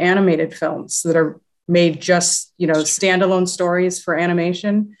dominates with animated films that are made just, you know, standalone stories for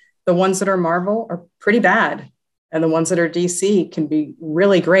animation. The ones that are Marvel are pretty bad. And the ones that are DC can be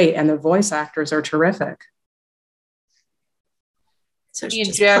really great. And the voice actors are terrific. So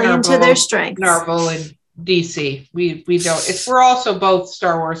just play into their strengths. Marvel and DC. We don't. We're also both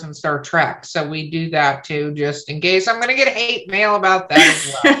Star Wars and Star Trek. So we do that too, just in case. I'm going to get hate mail about that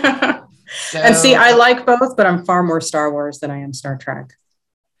as well. So, and see, I like both, but I'm far more Star Wars than I am Star Trek.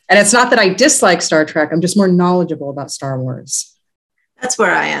 And it's not that I dislike Star Trek. I'm just more knowledgeable about Star Wars. That's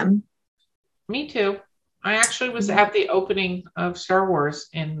where I am. Me too. I actually was at the opening of Star Wars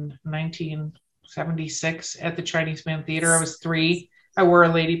in 1976 at the Chinese Man Theater. I was 3. I wore a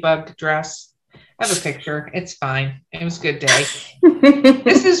ladybug dress. I have a picture. It's fine. It was a good day.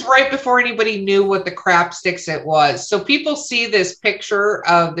 This is right before anybody knew what the crap sticks it was. So people see this picture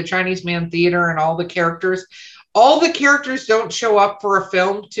of the Chinese Man Theater and all the characters. All the characters don't show up for a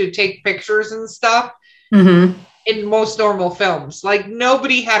film to take pictures and stuff in most normal films. Like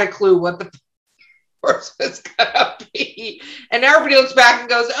nobody had a clue what the Wars was gonna be. And everybody looks back and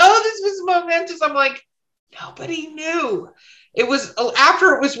goes, oh, this was momentous. I'm like, nobody knew. It was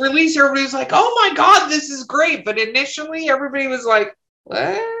after it was released, everybody was like, oh my God, this is great. But initially everybody was like,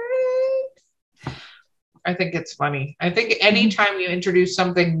 what? I think it's funny. I think anytime you introduce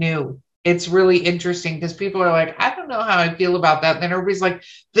something new, it's really interesting because people are like, I don't know how I feel about that. And then everybody's like,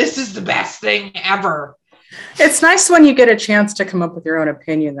 this is the best thing ever. It's nice when you get a chance to come up with your own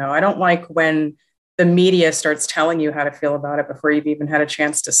opinion, though. I don't like when the media starts telling you how to feel about it before you've even had a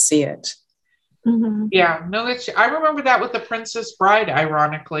chance to see it. Mhm. Yeah, no, I remember that with The Princess Bride,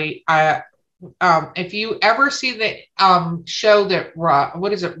 ironically. If you ever see the show that,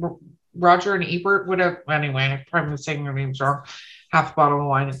 what is it, Roger and Ebert, whatever, anyway, I'm probably saying their names wrong. Half a bottle of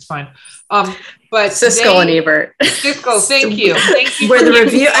wine, it's fine. But Siskel and Ebert. Siskel, thank you. Thank you. Where the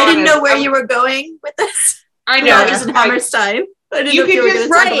review, I didn't know where you were going with this. I know. Rodgers and Hammerstein. I didn't You know if can you were just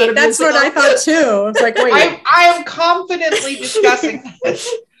going to talk about a That's what I thought too. It's like, wait. I am confidently discussing this.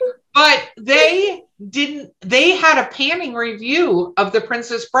 But they had a panning review of The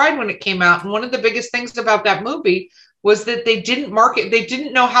Princess Bride when it came out. And one of the biggest things about that movie was that they didn't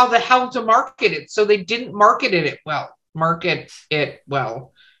know how the hell to market it. So they didn't market it well.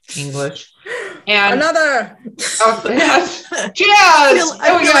 English. And another. Oh, yes. Cheers.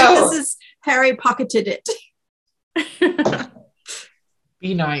 I feel like this is Harry pocketed it.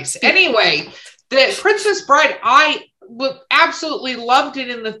 Be nice. Anyway, The Princess Bride, I absolutely loved it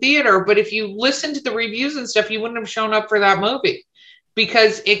in the theater, but if you listen to the reviews and stuff, you wouldn't have shown up for that movie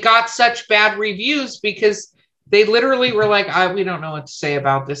because it got such bad reviews because they literally were like, we don't know what to say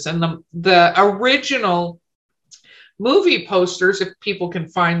about this. And the original movie posters, if people can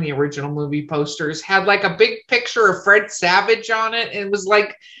find the original movie posters, had like a big picture of Fred Savage on it. And it was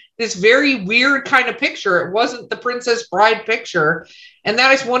like this very weird kind of picture. It wasn't the Princess Bride picture. And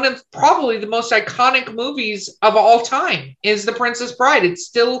that is one of probably the most iconic movies of all time is The Princess Bride. It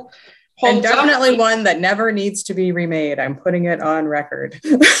still holds and definitely up. One that never needs to be remade. I'm putting it on record.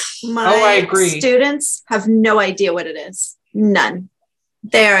 My I agree. Students have no idea what it is. None.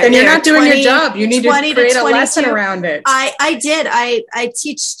 And you're not doing your job. You need to create a lesson around it. I did. I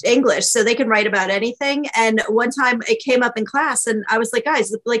teach English, so they can write about anything. And one time it came up in class and I was like,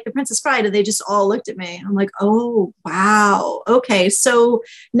 guys, like The Princess Bride. And they just all looked at me. I'm like, oh, wow. Okay. So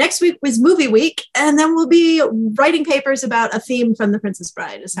next week was movie week. And then we'll be writing papers about a theme from The Princess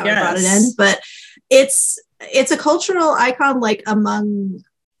Bride is how I brought it in. But it's a cultural icon, like among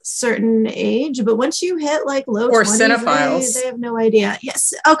certain age, but once you hit like low or 20s, cinephiles, they have no idea.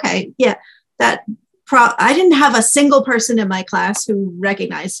 Yes. Okay. Yeah. I didn't have a single person in my class who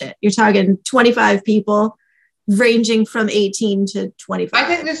recognized it. You're talking 25 people ranging from 18 to 25. I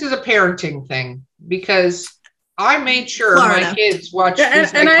think this is a parenting thing because I made sure my kids watch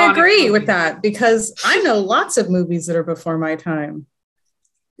these and I agree movies. with that because I know lots of movies that are before my time.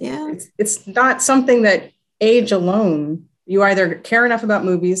 Yeah. It's not something that age alone. You either care enough about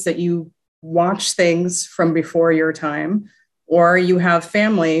movies that you watch things from before your time, or you have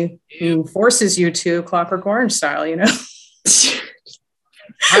family who forces you to Clockwork Orange style, you know?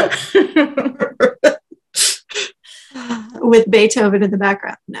 With Beethoven in the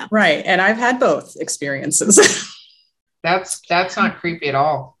background. No. Right. And I've had both experiences. That's not creepy at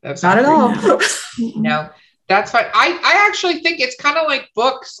all. That's not at all. No. That's fine. I actually think it's kind of like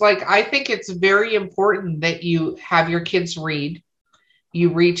books. Like, I think it's very important that you have your kids read.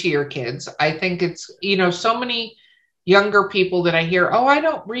 You read to your kids. I think it's, so many younger people that I hear, oh, I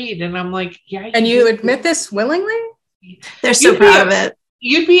don't read. And I'm like, yeah. And you admit this willingly? They're so proud of it.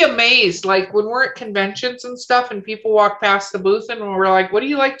 You'd be amazed. Like when we're at conventions and stuff and people walk past the booth and we're like, what do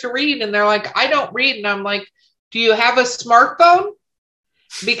you like to read? And they're like, I don't read. And I'm like, do you have a smartphone?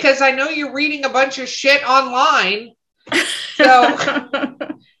 Because I know you're reading a bunch of shit online. So, I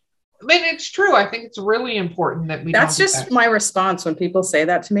mean, it's true. I think it's really important that we That's don't just my response when people say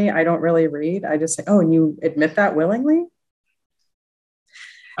that to me. I don't really read. I just say, oh, and you admit that willingly?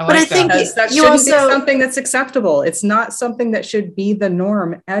 But I think that shouldn't be something that's acceptable. It's not something that should be the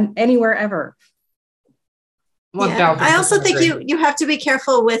norm and anywhere ever. Yeah. I also think you have to be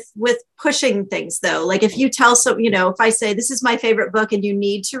careful with pushing things though. Like if you tell if I say this is my favorite book and you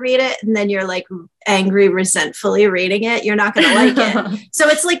need to read it, and then you're like angry, resentfully reading it, you're not going to like it. So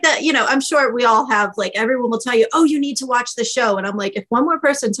it's like that, I'm sure we all have, like, everyone will tell you, oh, you need to watch the show. And I'm like, if one more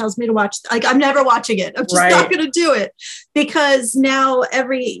person tells me to watch, like, I'm never watching it. I'm just not going to do it because now I'm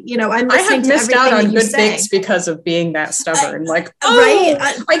listening I have missed out on good things because of being that stubborn. I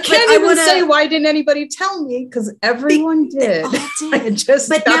can't even say, why didn't anybody tell me? Because everyone did.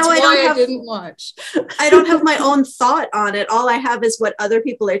 But now I didn't watch. I don't have my own thought on it. All I have is what other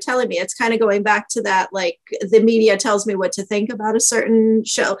people are telling me. It's kind of going back to that, like the media tells me what to think about a certain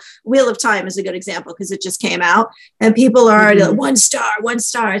show. Wheel of Time is a good example because it just came out and people are like, 1 star, 1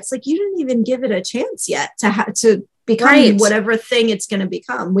 star. It's like, you didn't even give it a chance yet to become whatever thing it's going to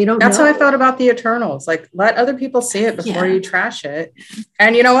become. We don't That's know. how I felt about the Eternals. Like, let other people see it before you trash it.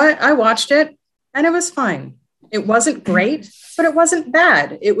 And you know what? I watched it and it was fine. It wasn't great, but it wasn't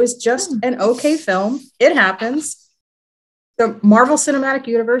bad. It was just an okay film. It happens. The Marvel Cinematic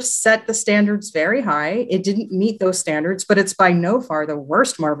Universe set the standards very high. It didn't meet those standards, but it's by no far the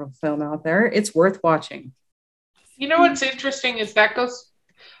worst Marvel film out there. It's worth watching. You know what's interesting is that goes...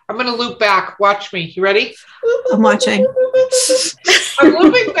 I'm going to loop back. Watch me. You ready? I'm watching. I'm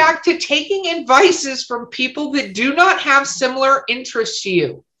looping back to taking advices from people that do not have similar interests to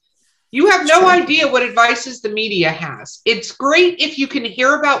you. You have no idea what advices the media has. It's great if you can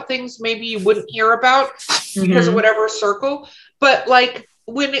hear about things maybe you wouldn't hear about because of whatever circle. But like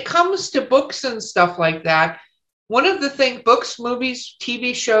when it comes to books and stuff like that, one of the things, books, movies,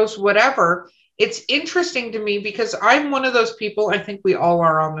 TV shows, whatever, it's interesting to me because I'm one of those people, I think we all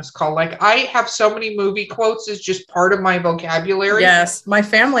are on this call. Like I have so many movie quotes as just part of my vocabulary. Yes. My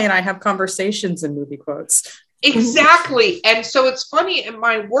family and I have conversations in movie quotes. Exactly. And so it's funny in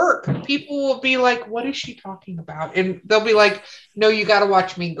my work, people will be like, what is she talking about? And they'll be like, no, you got to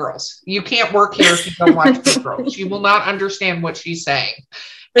watch Mean Girls. You can't work here if you don't watch Mean Girls. You will not understand what she's saying.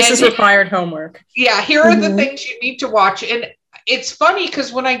 This is required homework. Yeah. Here are the things you need to watch. And it's funny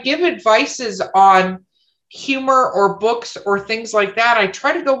because when I give advices on humor or books or things like that, I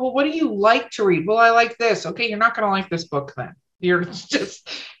try to go, well, what do you like to read? Well, I like this. Okay. You're not going to like this book then.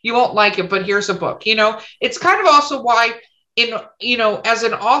 You won't like it, but here's a book. You know, it's kind of also why as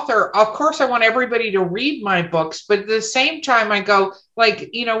an author, of course I want everybody to read my books, but at the same time I go like,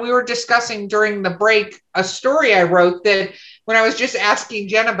 we were discussing during the break, a story I wrote that when I was just asking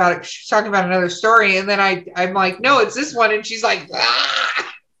Jen about it, she's talking about another story. And then I'm like, no, it's this one. And she's like,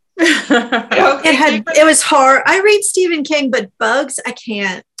 ah. It was hard. I read Stephen King, but bugs, I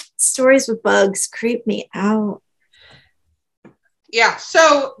can't. Stories with bugs creep me out. Yeah,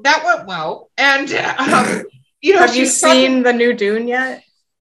 so that went well. And, have you seen the new Dune yet?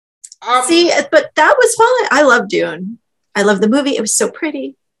 But that was fun. I love Dune. I love the movie. It was so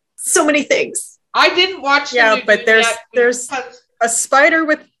pretty. So many things. I didn't watch the new but Dune there's a spider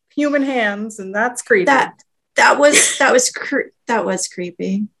with human hands, and that's creepy. That was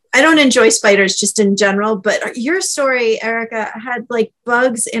creepy. I don't enjoy spiders just in general, but your story, Erica, had like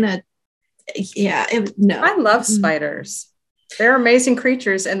bugs in a I love spiders. They're amazing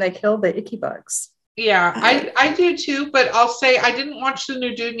creatures and they kill the icky bugs. Yeah, I do too, but I'll say I didn't watch the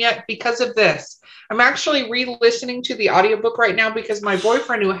new Dune yet because of this. I'm actually re-listening to the audiobook right now because my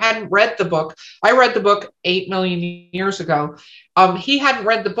boyfriend, who hadn't read the book, I read the book 8 million years ago. He hadn't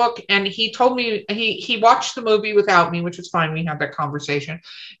read the book and he told me he watched the movie without me, which was fine. We had that conversation.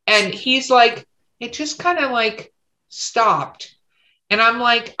 And he's like, it just kind of like stopped. And I'm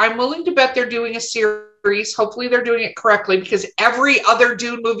like, I'm willing to bet they're doing a series. Hopefully they're doing it correctly because every other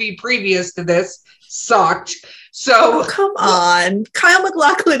Dune movie previous to this sucked. So come on. Kyle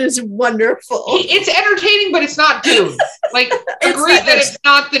MacLachlan is wonderful. It's entertaining, but it's not Dune. Like, agree that it's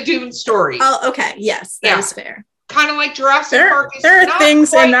not the Dune story. Oh, okay. Yes, that is fair. Kind of like Jurassic Park. There are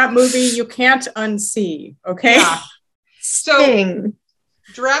things in that movie you can't unsee. Okay. Yeah. So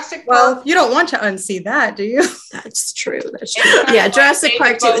Jurassic Park. Well, you don't want to unsee that, do you? That's true. That's true. Yeah, Jurassic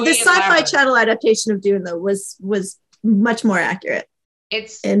Park too. The Sci-Fi Channel adaptation of Dune, though, was much more accurate.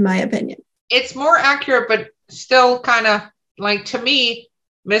 In my opinion. It's more accurate, but still kind of like, to me,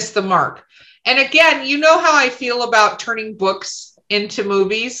 missed the mark. And again, you know how I feel about turning books into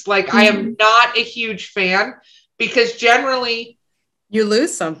movies. Like, I am not a huge fan because generally you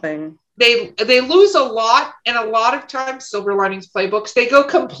lose something. They lose a lot, and a lot of times Silver Linings Playbooks, they go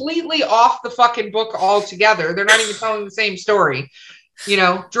completely off the fucking book altogether. They're not even telling the same story.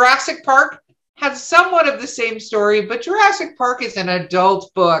 Jurassic Park has somewhat of the same story, but Jurassic Park is an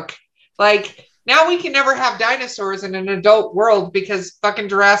adult book. Like, now we can never have dinosaurs in an adult world because fucking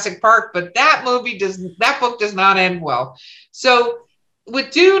Jurassic Park, but that book does not end well. So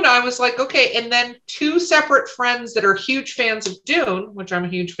with Dune, I was like, okay. And then two separate friends that are huge fans of Dune, which I'm a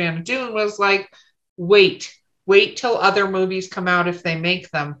huge fan of Dune, was like, wait till other movies come out if they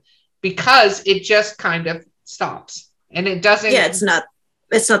make them, because it just kind of stops and it doesn't. Yeah, it's not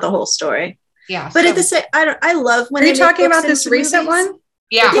the whole story. Yeah. But at the same, I love when. Are you talking about this recent one?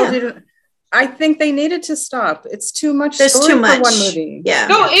 Yeah. I think they needed to stop. It's too much. There's too much for one movie. Yeah.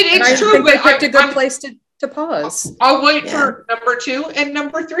 No, it's true. I think they picked a good place to pause. I'll wait for number 2 and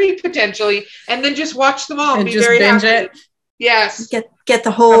number 3 potentially, and then just watch them all. And be just very binge happy. It. Yes. get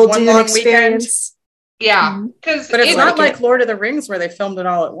the whole one Dune long experience. Yeah, because But it's not like Lord of the Rings where they filmed it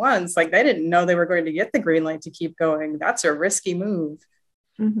all at once. Like they didn't know they were going to get the green light to keep going. That's a risky move.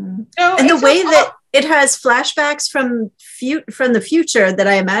 Mm-hmm. No, and the way that it has flashbacks from the future that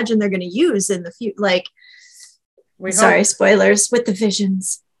I imagine they're going to use in the future, like, sorry, spoilers with the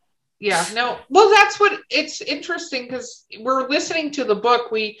visions. Yeah, no. Well, that's what it's interesting because we're listening to the book.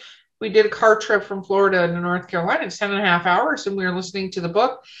 We did a car trip from Florida to North Carolina. It's 10.5 hours, and we were listening to the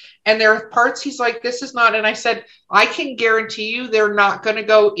book. And there are parts he's like, this is not. And I said, I can guarantee you they're not going to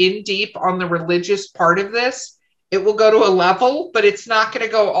go in deep on the religious part of this. It will go to a level, but it's not going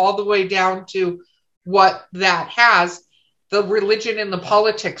to go all the way down to what that has, the religion and the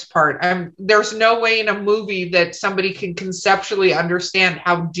politics part. There's no way in a movie that somebody can conceptually understand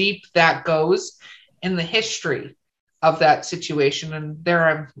how deep that goes in the history of that situation. And there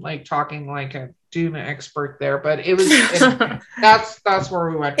I'm like talking like a Dune expert there, but it was that's where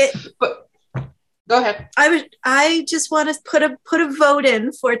we went. But go ahead. I just want to put a vote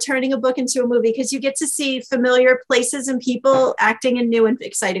in for turning a book into a movie because you get to see familiar places and people acting in new and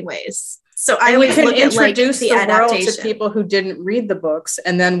exciting ways. So I always look at like the adaptation world to people who didn't read the books,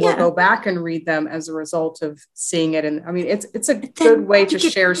 and then we'll go back and read them as a result of seeing it. And I mean, it's a good way to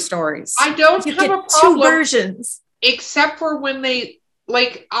share stories. I don't have a problem. Two versions, except for when they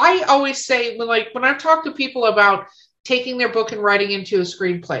like. I always say when I talk to people about taking their book and writing into a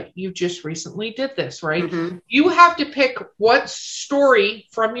screenplay. You just recently did this, right? Mm-hmm. You have to pick what story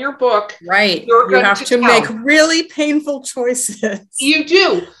from your book, right? You have to make really painful choices. You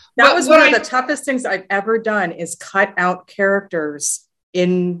do. That was one of the toughest things I've ever done is cut out characters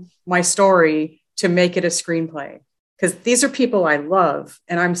in my story to make it a screenplay. Because these are people I love.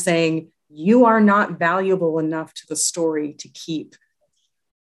 And I'm saying, you are not valuable enough to the story to keep.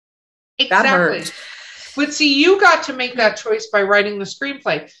 Exactly. That hurt. But see, you got to make that choice by writing the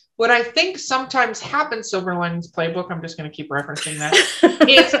screenplay. What I think sometimes happens, Silver Linings Playbook, I'm just going to keep referencing that.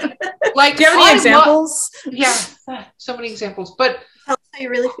 It's like, do you have any examples? Yeah, so many examples. But tell us how you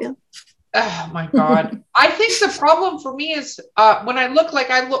really feel. Oh my God. I think the problem for me is when I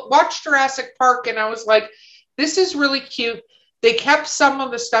watched Jurassic Park and I was like, this is really cute. They kept some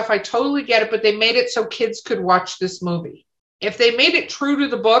of the stuff. I totally get it, but they made it so kids could watch this movie. If they made it true to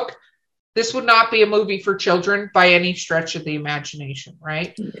the book, this would not be a movie for children by any stretch of the imagination,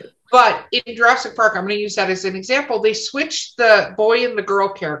 right? Yeah. But in Jurassic Park, I'm going to use that as an example. They switched the boy and the girl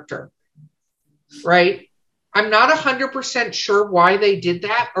character, right? I'm not 100% sure why they did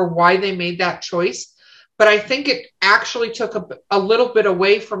that or why they made that choice, but I think it actually took a little bit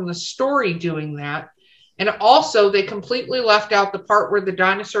away from the story doing that. And also, they completely left out the part where the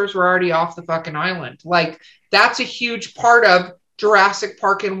dinosaurs were already off the fucking island. Like, that's a huge part of Jurassic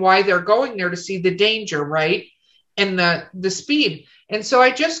Park and why they're going there to see the danger, right? And the speed. And so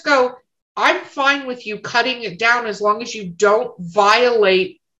I just go, I'm fine with you cutting it down as long as you don't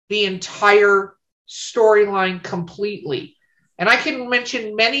violate the entire storyline completely. And I can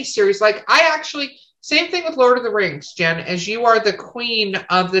mention many series. Like same thing with Lord of the Rings, Jen, as you are the queen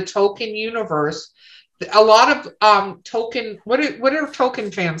of the Tolkien universe. A lot of Tolkien, what are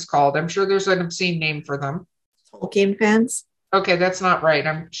Tolkien fans called? I'm sure there's an obscene name for them. Tolkien fans? Okay, that's not right.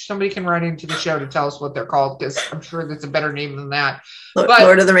 Somebody can write into the show to tell us what they're called, because I'm sure there's a better name than that.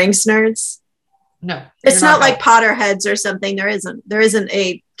 Lord of the Rings nerds? No. It's not like Potterheads or something. There isn't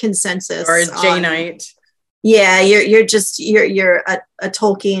a consensus. Or a Jaynite. Yeah, you're a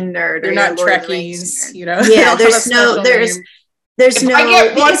Tolkien nerd. You're not Trekkies, you know. Yeah, there's no. I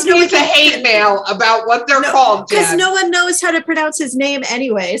get one piece of hate mail about what they're called, because no one knows how to pronounce his name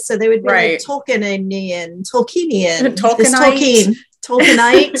anyway, so they would be like Tolkienian, Tolkien,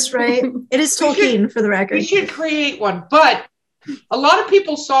 Tolkienite, right? It is Tolkien for the record. We should create one, but a lot of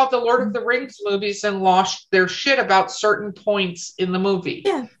people saw the Lord of the Rings movies and lost their shit about certain points in the movie,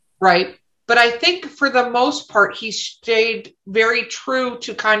 right? But I think for the most part, he stayed very true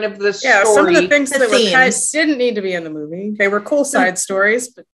to kind of the story. Yeah, some of the things that were cut didn't need to be in the movie. They were cool side stories,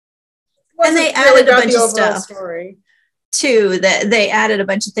 but and they added a bunch of stuff too. That they added a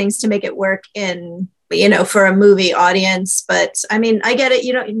bunch of things to make it work in, for a movie audience. But I mean, I get it.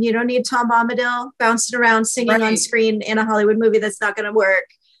 You don't need Tom Bombadil bouncing around singing on screen in a Hollywood movie. That's not going to work.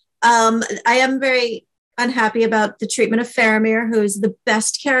 I am very unhappy about the treatment of Faramir, who is the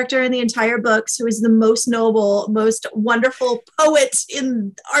best character in the entire books, who is the most noble, most wonderful poet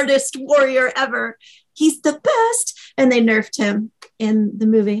and artist warrior ever. He's the best. And they nerfed him in the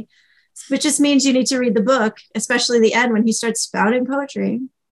movie, which just means you need to read the book, especially the end when he starts spouting poetry.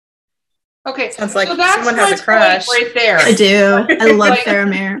 Okay. Sounds like someone has a crush right there. I do. I love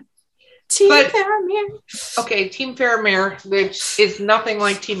Faramir. Team But- Faramir. Okay, Team Faramir, which is nothing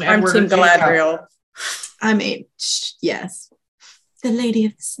like Team I'm Edward. Team or Jacob. Galadriel. I mean, yes. The Lady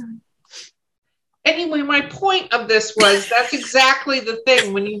of the Sun. Anyway, my point of this was that's exactly the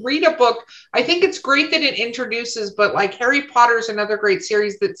thing. When you read a book, I think it's great that it introduces, but like Harry Potter is another great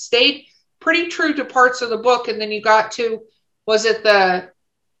series that stayed pretty true to parts of the book. And then you got to, was it the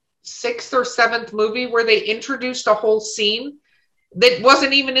 6th or 7th movie where they introduced a whole scene that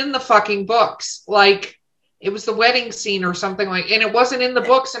wasn't even in the fucking books? Like, it was the wedding scene or something like, and it wasn't in the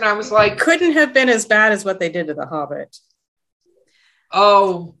books. And I was like, Couldn't have been as bad as what they did to The Hobbit.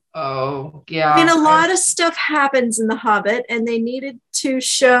 oh, yeah. I mean, a lot of stuff happens in The Hobbit, and they needed to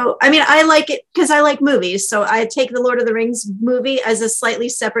show. I mean, I like it because I like movies, so I take the Lord of the Rings movie as a slightly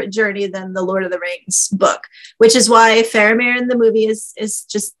separate journey than the Lord of the Rings book, which is why Faramir in the movie is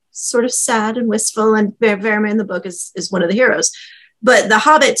just sort of sad and wistful, and Faramir in the book is one of the heroes. But The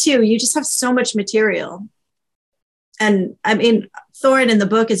Hobbit too, you just have so much material, and I mean, Thorin in the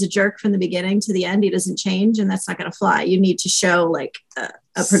book is a jerk from the beginning to the end. He doesn't change, and that's not going to fly. You need to show like a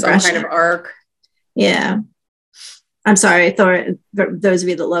progression, Some kind of arc. Yeah. I'm sorry, Thorin. Those of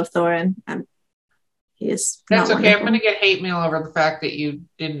you that love Thorin, he is. That's not okay. I'm wonderful. going to get hate mail over the fact that you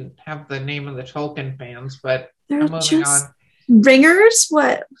didn't have the name of the Tolkien fans, but They're I'm moving just on. ringers.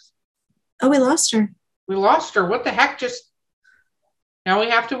 What? Oh, we lost her. We lost her. What the heck? Just now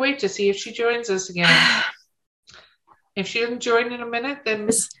we have to wait to see if she joins us again. If she doesn't join in a minute, then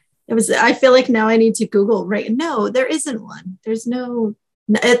It was. I feel like now I need to Google. Right? No, there isn't one. There's no.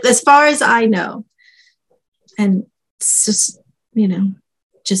 As far as I know, and it's just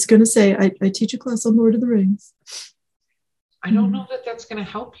just gonna say I teach a class on Lord of the Rings. I don't know that that's going to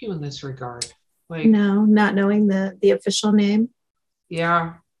help you in this regard. Like, No, not knowing the official name.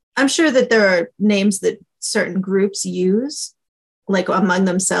 yeah, I'm sure that there are names that certain groups use, like among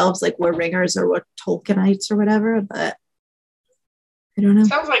themselves, like we're ringers or we're Tolkienites or whatever, but I don't know.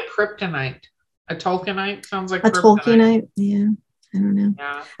 sounds like kryptonite. A Tolkienite sounds like A kryptonite. Tolkienite? Yeah, I don't know.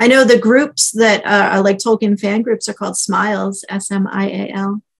 Yeah. I know the groups that are like Tolkien fan groups are called Smiles,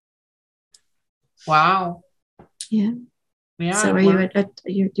 SMIAL. Wow. Yeah. Yeah. So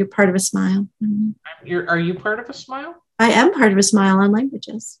you're part of a Smile? Are you part of a Smile? I am part of a Smile on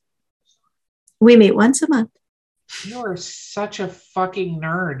Languages. We meet once a month. You are such a fucking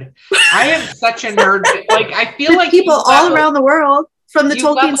nerd. I am such a nerd. Like, I feel like People you all level around the world from the you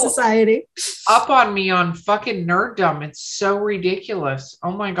Tolkien level Society. up on me on fucking nerddom. It's so ridiculous.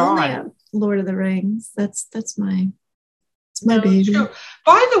 Oh my god. Only on Lord of the Rings. That's my No, it's baby. true.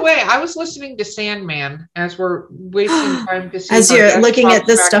 By the way, I was listening to Sandman as we're wasting time to see. As if our you're guest looking at pops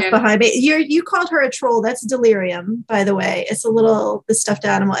this back stuff in. behind me, you called her a troll. That's delirium, by the way. It's the stuffed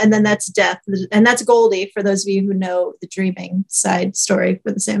animal, and then that's death, and that's Goldie. For those of you who know the dreaming side story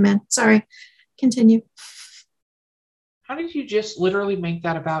for the Sandman. Sorry, continue. How did you just literally make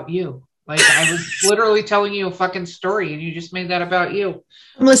that about you? Like, I was literally telling you a fucking story, and you just made that about you.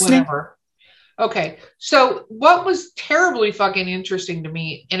 I'm listening. Whatever. Okay, so what was terribly fucking interesting to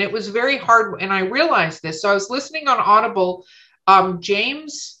me, and it was very hard, and I realized this. So I was listening on Audible.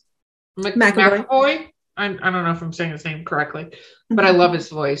 James McAvoy. I don't know if I'm saying his name correctly, but I love his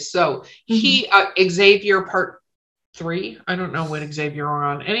voice. So he Xavier Part 3. I don't know what Xavier are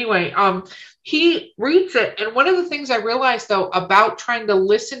on. Anyway, he reads it, and one of the things I realized though about trying to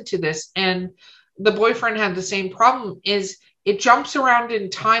listen to this, and the boyfriend had the same problem, is it jumps around in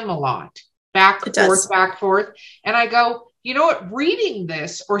time a lot. Back, forth. And I go, you know what? Reading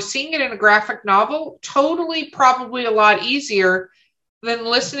this or seeing it in a graphic novel, totally probably a lot easier than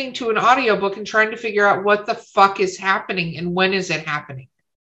listening to an audiobook and trying to figure out what the fuck is happening and when is it happening.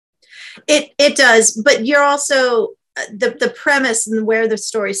 It does, but you're also the premise and where the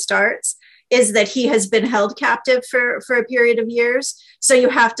story starts is that he has been held captive for a period of years. So you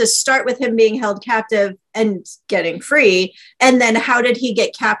have to start with him being held captive and getting free. And then how did he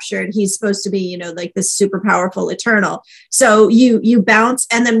get captured? He's supposed to be, like this super powerful Eternal. So you bounce.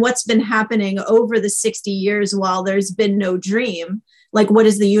 And then what's been happening over the 60 years while there's been no dream? Like, what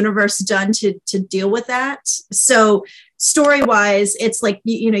has the universe done to deal with that? So story-wise, it's like,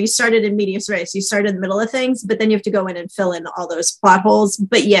 you started in medias res. You started in the middle of things, but then you have to go in and fill in all those plot holes.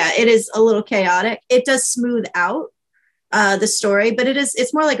 But yeah, it is a little chaotic. It does smooth out the story, but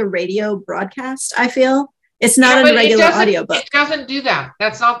it's more like a radio broadcast, I feel. It's not a regular audiobook. It doesn't do that.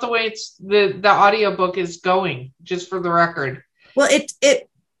 That's not the way the audiobook is going, just for the record. Well,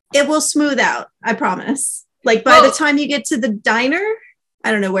 it will smooth out, I promise. Like by the time you get to the diner, I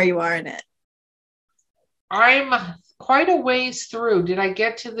don't know where you are in it. I'm quite a ways through. Did I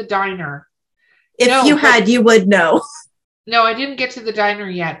get to the diner? If you would know. No, I didn't get to the diner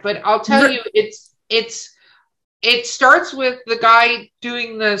yet, but I'll tell you, it starts with the guy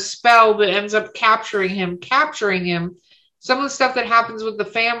doing the spell that ends up capturing him. Some of the stuff that happens with the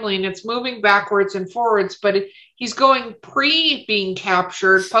family, and it's moving backwards and forwards, but he's going pre being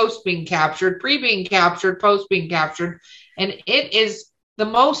captured, post being captured, pre being captured, post being captured, and it is the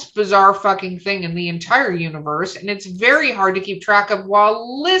most bizarre fucking thing in the entire universe, and it's very hard to keep track of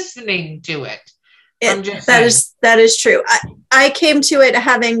while listening to it. That is true. I came to it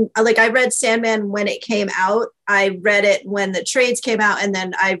having, like, I read Sandman when it came out. I read it when the trades came out, and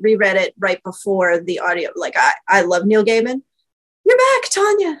then I reread it right before the audio. Like, I love Neil Gaiman. You're back,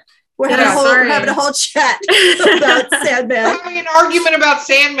 Tanya. We're having a whole chat about Sandman. We're having an argument about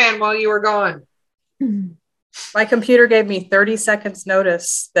Sandman while you were gone. My computer gave me 30 seconds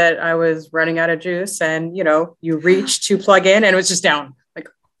notice that I was running out of juice, and you reach to plug in and it was just down. Like,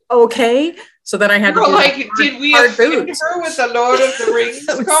 okay. So then I had to did we offend her with the Lord of the Rings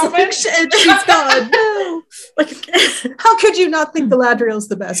comment? And she's gone. No. Like, how could you not think Galadriel's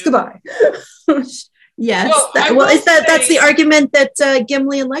the best? Goodbye. Yes. That's the argument that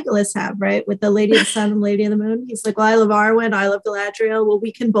Gimli and Legolas have, right? With the Lady of the Sun and Lady of the Moon. He's like, well, I love Arwen, I love Galadriel. Well,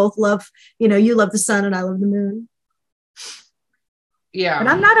 we can both love, you love the sun and I love the moon. Yeah. And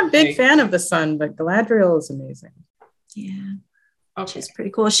I'm not a big fan of the sun, but Galadriel is amazing. Yeah. Okay. She's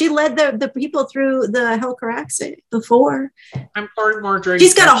pretty cool. She led the people through the Helcaraxe before. I'm pouring more drinks.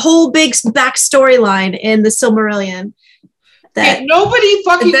 She's got a whole big backstory line in the Silmarillion. That nobody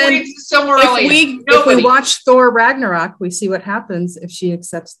fucking reads the Silmarillion. If we watch Thor Ragnarok, we see what happens if she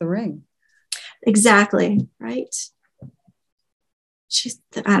accepts the ring. Exactly. Right.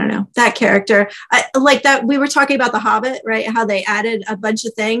 I don't know, that character. I like that. We were talking about The Hobbit, right? How they added a bunch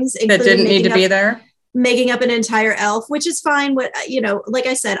of things that didn't need to be there. Making up an entire elf, which is fine. What, like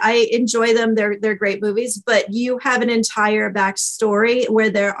I said, I enjoy them. They're great movies, but you have an entire backstory where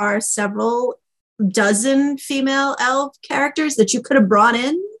there are several dozen female elf characters that you could have brought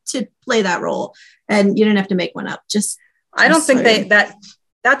in to play that role, and you didn't have to make one up. I don't think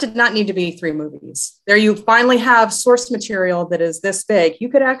that did not need to be 3 movies. There you finally have source material that is this big. You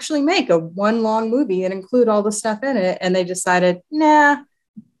could actually make a one long movie and include all the stuff in it, and they decided, nah.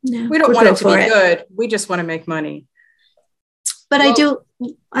 No, we don't want it to be good. We just want to make money. But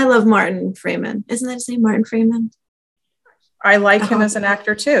I love Martin Freeman. Isn't that his name, Martin Freeman? I like him as an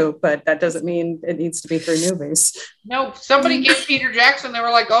actor too, but that doesn't mean it needs to be 3 movies. No, somebody gave Peter Jackson, they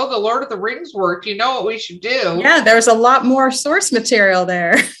were like, oh, the Lord of the Rings worked. You know what we should do? Yeah, there's a lot more source material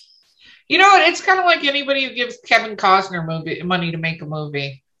there. You know what? It's kind of like anybody who gives Kevin Costner money to make a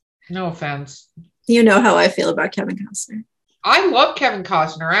movie. No offense. You know how I feel about Kevin Costner. I love Kevin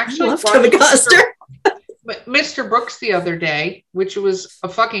Costner. Actually, I love Kevin Costner. Mr. Brooks the other day, which was a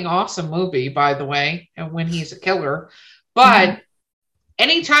fucking awesome movie, by the way, and when he's a killer. But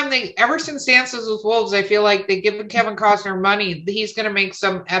anytime ever since Dances with Wolves, I feel like they give Kevin Costner money, he's going to make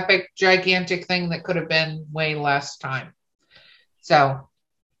some epic, gigantic thing that could have been way less time. So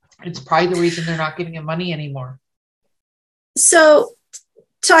it's probably the reason they're not giving him money anymore. So,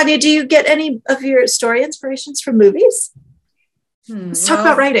 Tanya, do you get any of your story inspirations from movies? Let's talk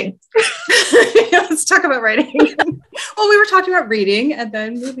about writing. Let's talk about writing. Well, we were talking about reading and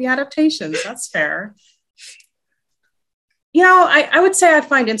then movie adaptations. That's fair. I would say I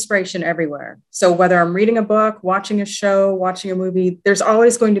find inspiration everywhere. So whether I'm reading a book, watching a show, watching a movie, there's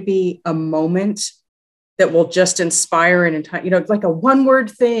always going to be a moment that will just inspire an entire, like a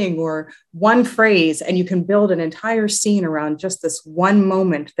one-word thing or one phrase, and you can build an entire scene around just this one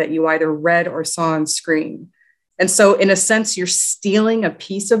moment that you either read or saw on screen. And so in a sense, you're stealing a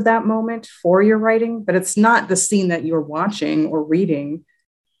piece of that moment for your writing, but it's not the scene that you're watching or reading.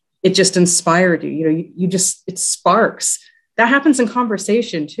 It just inspired you. It sparks. That happens in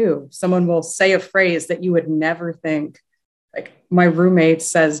conversation too. Someone will say a phrase that you would never think. Like my roommate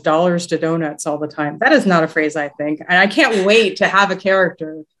says dollars to donuts all the time. That is not a phrase I think. And I can't wait to have a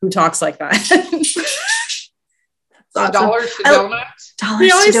character who talks like that. Awesome. Dollars to donuts?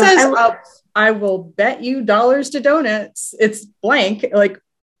 He always says, I will bet you dollars to donuts. It's blank. Like,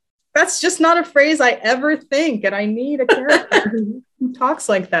 that's just not a phrase I ever think. And I need a character who talks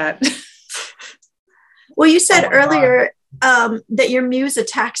like that. Well, you said earlier that your muse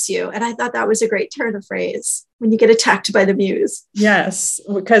attacks you. And I thought that was a great turn of phrase, when you get attacked by the muse. Yes,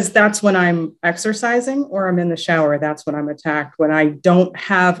 because that's when I'm exercising or I'm in the shower. That's when I'm attacked, when I don't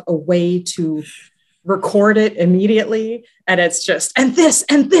have a way to record it immediately. And it's just, and this,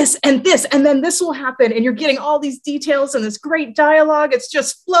 and this, and this, and then this will happen. And you're getting all these details and this great dialogue. It's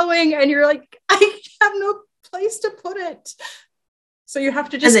just flowing. And you're like, I have no place to put it. So you have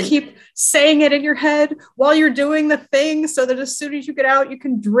to just keep saying it in your head while you're doing the thing so that as soon as you get out, you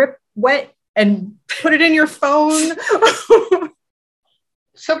can drip wet and put it in your phone.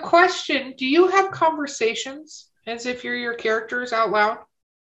 So question, do you have conversations as if you're your characters out loud?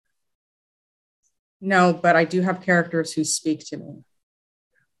 No, but I do have characters who speak to me.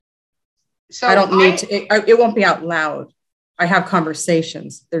 So I don't need to, it won't be out loud. I have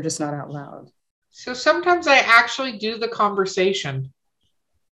conversations. They're just not out loud. So sometimes I actually do the conversation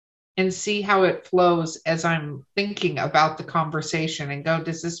and see how it flows as I'm thinking about the conversation and go,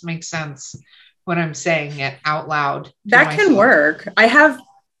 does this make sense when I'm saying it out loud? That can work. I have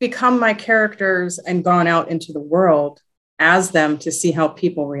become my characters and gone out into the world as them to see how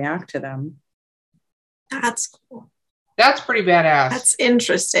people react to them. That's cool. That's pretty badass. That's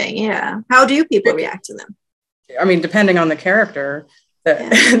interesting. Yeah. How do people react to them? I mean, depending on the character.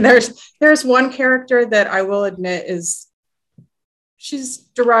 There's one character that I will admit she's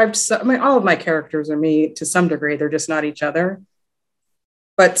derived. All of my characters are me to some degree. They're just not each other.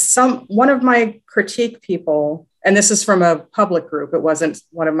 But one of my critique people, and this is from a public group, it wasn't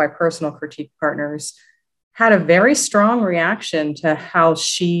one of my personal critique partners, had a very strong reaction to how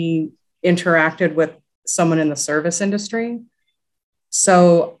she interacted with someone in the service industry.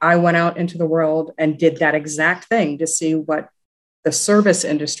 So I went out into the world and did that exact thing to see what the service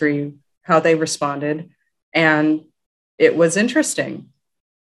industry, how they responded. And it was interesting.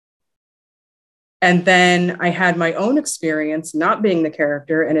 And then I had my own experience not being the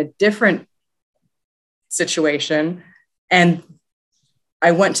character in a different situation. And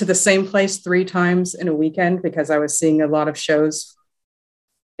I went to the same place 3 times in a weekend because I was seeing a lot of shows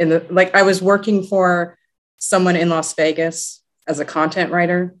I was working for someone in Las Vegas as a content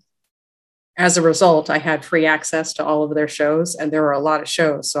writer. As a result, I had free access to all of their shows, and there were a lot of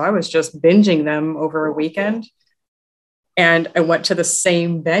shows. So I was just binging them over a weekend. And I went to the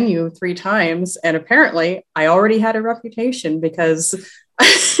same venue 3 times. And apparently I already had a reputation because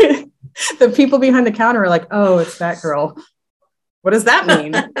the people behind the counter are like, oh, it's that girl. What does that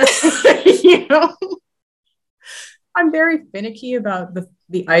mean? I'm very finicky about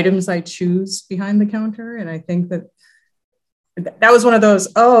the items I choose behind the counter. And I think that was one of those,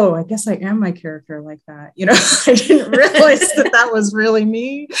 oh, I guess I am my character like that. I didn't realize that was really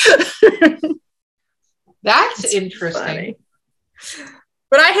me. That's interesting. Funny.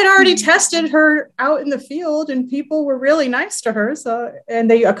 But I had already tested her out in the field and people were really nice to her. And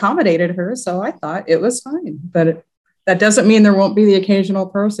they accommodated her. So I thought it was fine. But that doesn't mean there won't be the occasional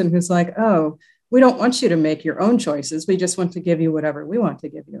person who's like, oh, we don't want you to make your own choices. We just want to give you whatever we want to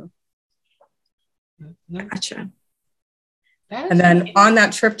give you. Gotcha. And then on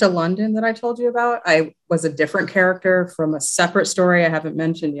that trip to London that I told you about, I was a different character from a separate story I haven't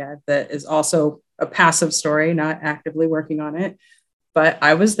mentioned yet that is also a passive story, not actively working on it. But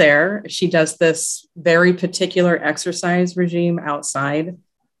I was there. She does this very particular exercise regime outside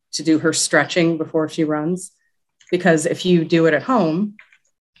to do her stretching before she runs. Because if you do it at home,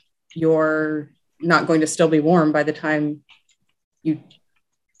 you're not going to still be warm by the time you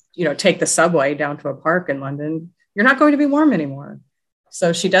take the subway down to a park in London. You're not going to be warm anymore.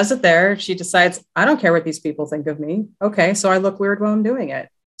 So she does it there. She decides, I don't care what these people think of me. Okay, so I look weird while I'm doing it.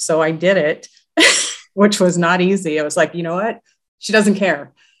 So I did it, which was not easy. I was like, you know what? She doesn't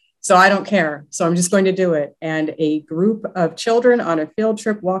care. So I don't care. So I'm just going to do it. And a group of children on a field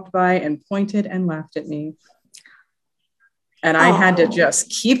trip walked by and pointed and laughed at me. And I had to just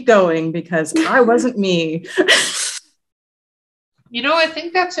keep going because I wasn't me. I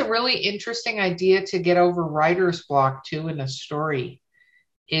think that's a really interesting idea to get over writer's block too in a story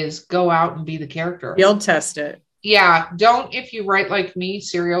is go out and be the character. Field test it. Yeah. Don't, if you write like me,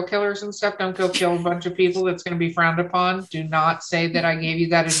 serial killers and stuff, don't go kill a bunch of people. That's going to be frowned upon. Do not say that I gave you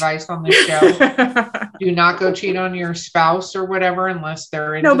that advice on this show. Do not go cheat on your spouse or whatever unless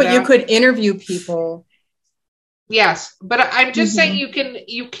they're into that. You could interview people. Yes, but I'm just saying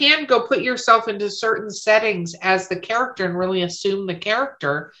you can go put yourself into certain settings as the character and really assume the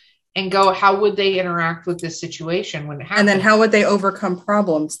character and go, how would they interact with this situation when it happens? And then how would they overcome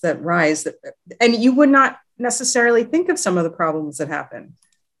problems that rise? And you would not necessarily think of some of the problems that happen.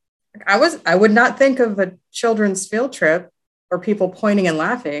 I would not think of a children's field trip or people pointing and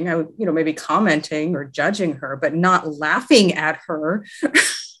laughing. I would, maybe commenting or judging her, but not laughing at her.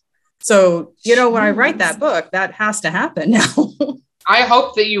 So, when I write that book, that has to happen now. I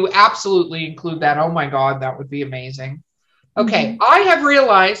hope that you absolutely include that. Oh my God, that would be amazing. Okay. I have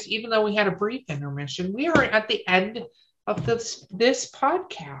realized, even though we had a brief intermission, we are at the end of this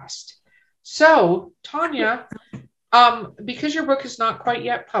podcast. So Tanya, because your book is not quite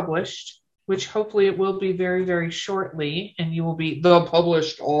yet published, which hopefully it will be very, very shortly, and you will be the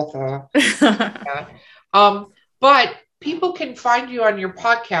published author. But people can find you on your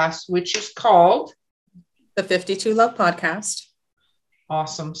podcast, which is called The 52 Love Podcast.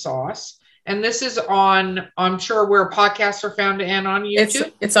 Awesome Sauce. And this is on, I'm sure, where podcasts are found and on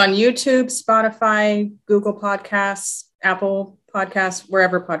YouTube. It's on YouTube, Spotify, Google Podcasts, Apple Podcasts,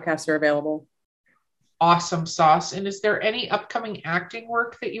 wherever podcasts are available. Awesome Sauce. And is there any upcoming acting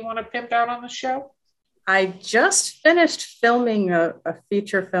work that you want to pimp out on the show? I just finished filming a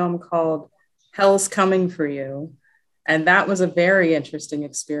feature film called Hell's Coming for You. And that was a very interesting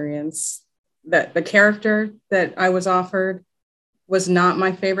experience. That the character that I was offered was not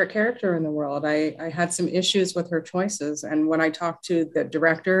my favorite character in the world. I had some issues with her choices. And when I talked to the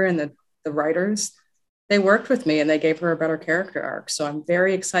director and the writers, they worked with me and they gave her a better character arc. So I'm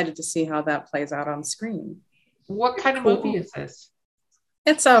very excited to see how that plays out on screen. What kind of movie is this?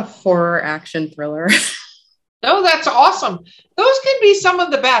 It's a horror action thriller. Oh, that's awesome. Those can be some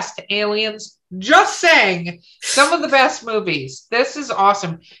of the best, Aliens. Just saying, some of the best movies. This is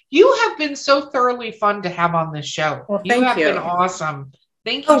awesome. You have been so thoroughly fun to have on this show. Well, thank you. You have been awesome.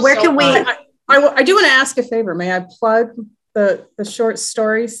 Thank you. Where can we? I do want to ask a favor. May I plug the short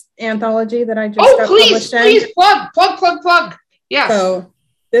stories anthology that I just got published in? Please plug. Yes. So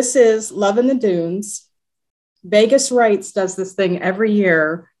this is Love in the Dunes. Vegas Rights does this thing every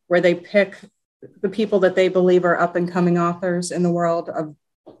year where they pick the people that they believe are up and coming authors in the world of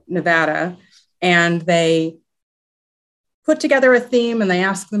Nevada, and they put together a theme and they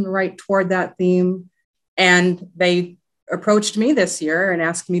ask them to write toward that theme. And they approached me this year and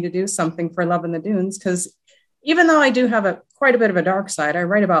asked me to do something for Love in the Dunes, because even though I do have quite a bit of a dark side, I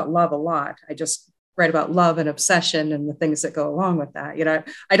write about love a lot. I just write about love and obsession and the things that go along with that. You know,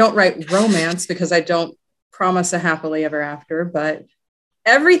 I don't write romance because I don't promise a happily ever after, but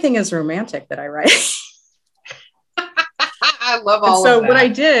everything is romantic that I write. I love all of that. So what I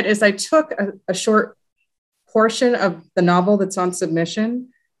did is I took a short portion of the novel that's on submission,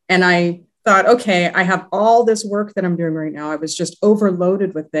 and I thought, okay, I have all this work that I'm doing right now. I was just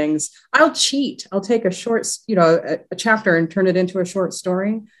overloaded with things. I'll cheat. I'll take a short, a chapter and turn it into a short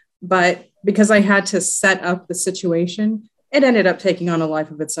story. But because I had to set up the situation, it ended up taking on a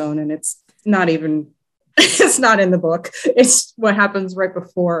life of its own. And it's not in the book. It's what happens right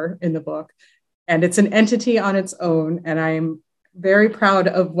before in the book. And it's an entity on its own. And I'm very proud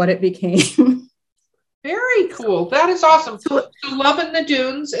of what it became. Very cool. That is awesome. So Love in the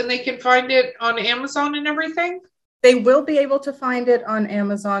Dunes, and they can find it on Amazon and everything? They will be able to find it on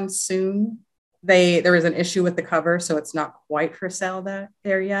Amazon soon. There is an issue with the cover, so it's not quite for sale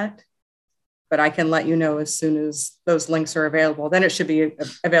there yet. But I can let you know as soon as those links are available. Then it should be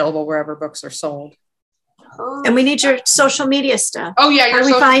available wherever books are sold. And we need your social media stuff. Oh, yeah. How do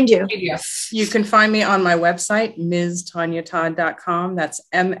we find you? Media. You can find me on my website, MsTanyaTodd.com. That's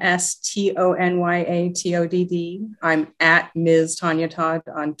MsTonyatodd. I'm at Ms. Tanya Todd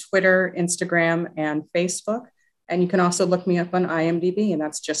on Twitter, Instagram, and Facebook. And you can also look me up on IMDb, and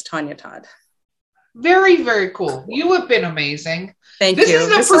that's just Tanya Todd. Very, very cool. You have been amazing. Thank you. This is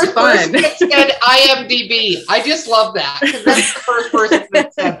the first person that said IMDb. I just love that, because that's the first person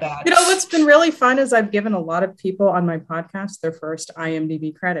that said that. You know, what's been really fun is I've given a lot of people on my podcast their first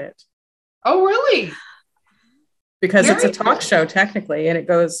IMDb credit. Oh, really? Because it's a talk show technically, and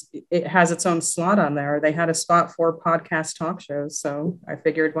it has its own slot on there. They had a spot for podcast talk shows, so I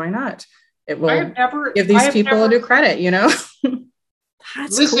figured, why not? It will give these people a new credit, you know?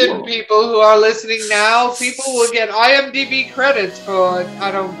 Listen, cool. People who are listening now, people will get IMDb credits for. I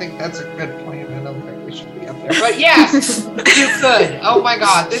don't think that's a good plan. I don't think we should be up there. But yes, you could. Oh my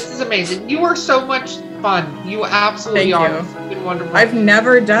God, this is amazing. You are so much fun. You absolutely are. It's been wonderful. I've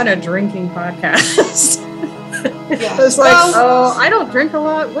never done a drinking podcast. Yes. It's like, I don't drink a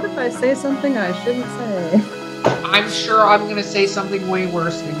lot. What if I say something I shouldn't say? I'm sure I'm going to say something way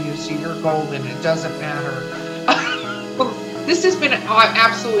worse than you, so you're golden. It doesn't matter. This has been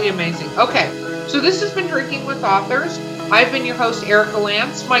absolutely amazing. Okay, so this has been Drinking with Authors. I've been your host, Erica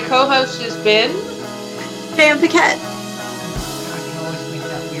Lance. My co-host has been... Pam Paquette. God, you always make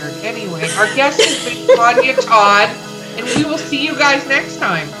that weird. Anyway, our guest has been Tanya Todd, and we will see you guys next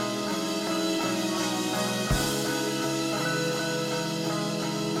time.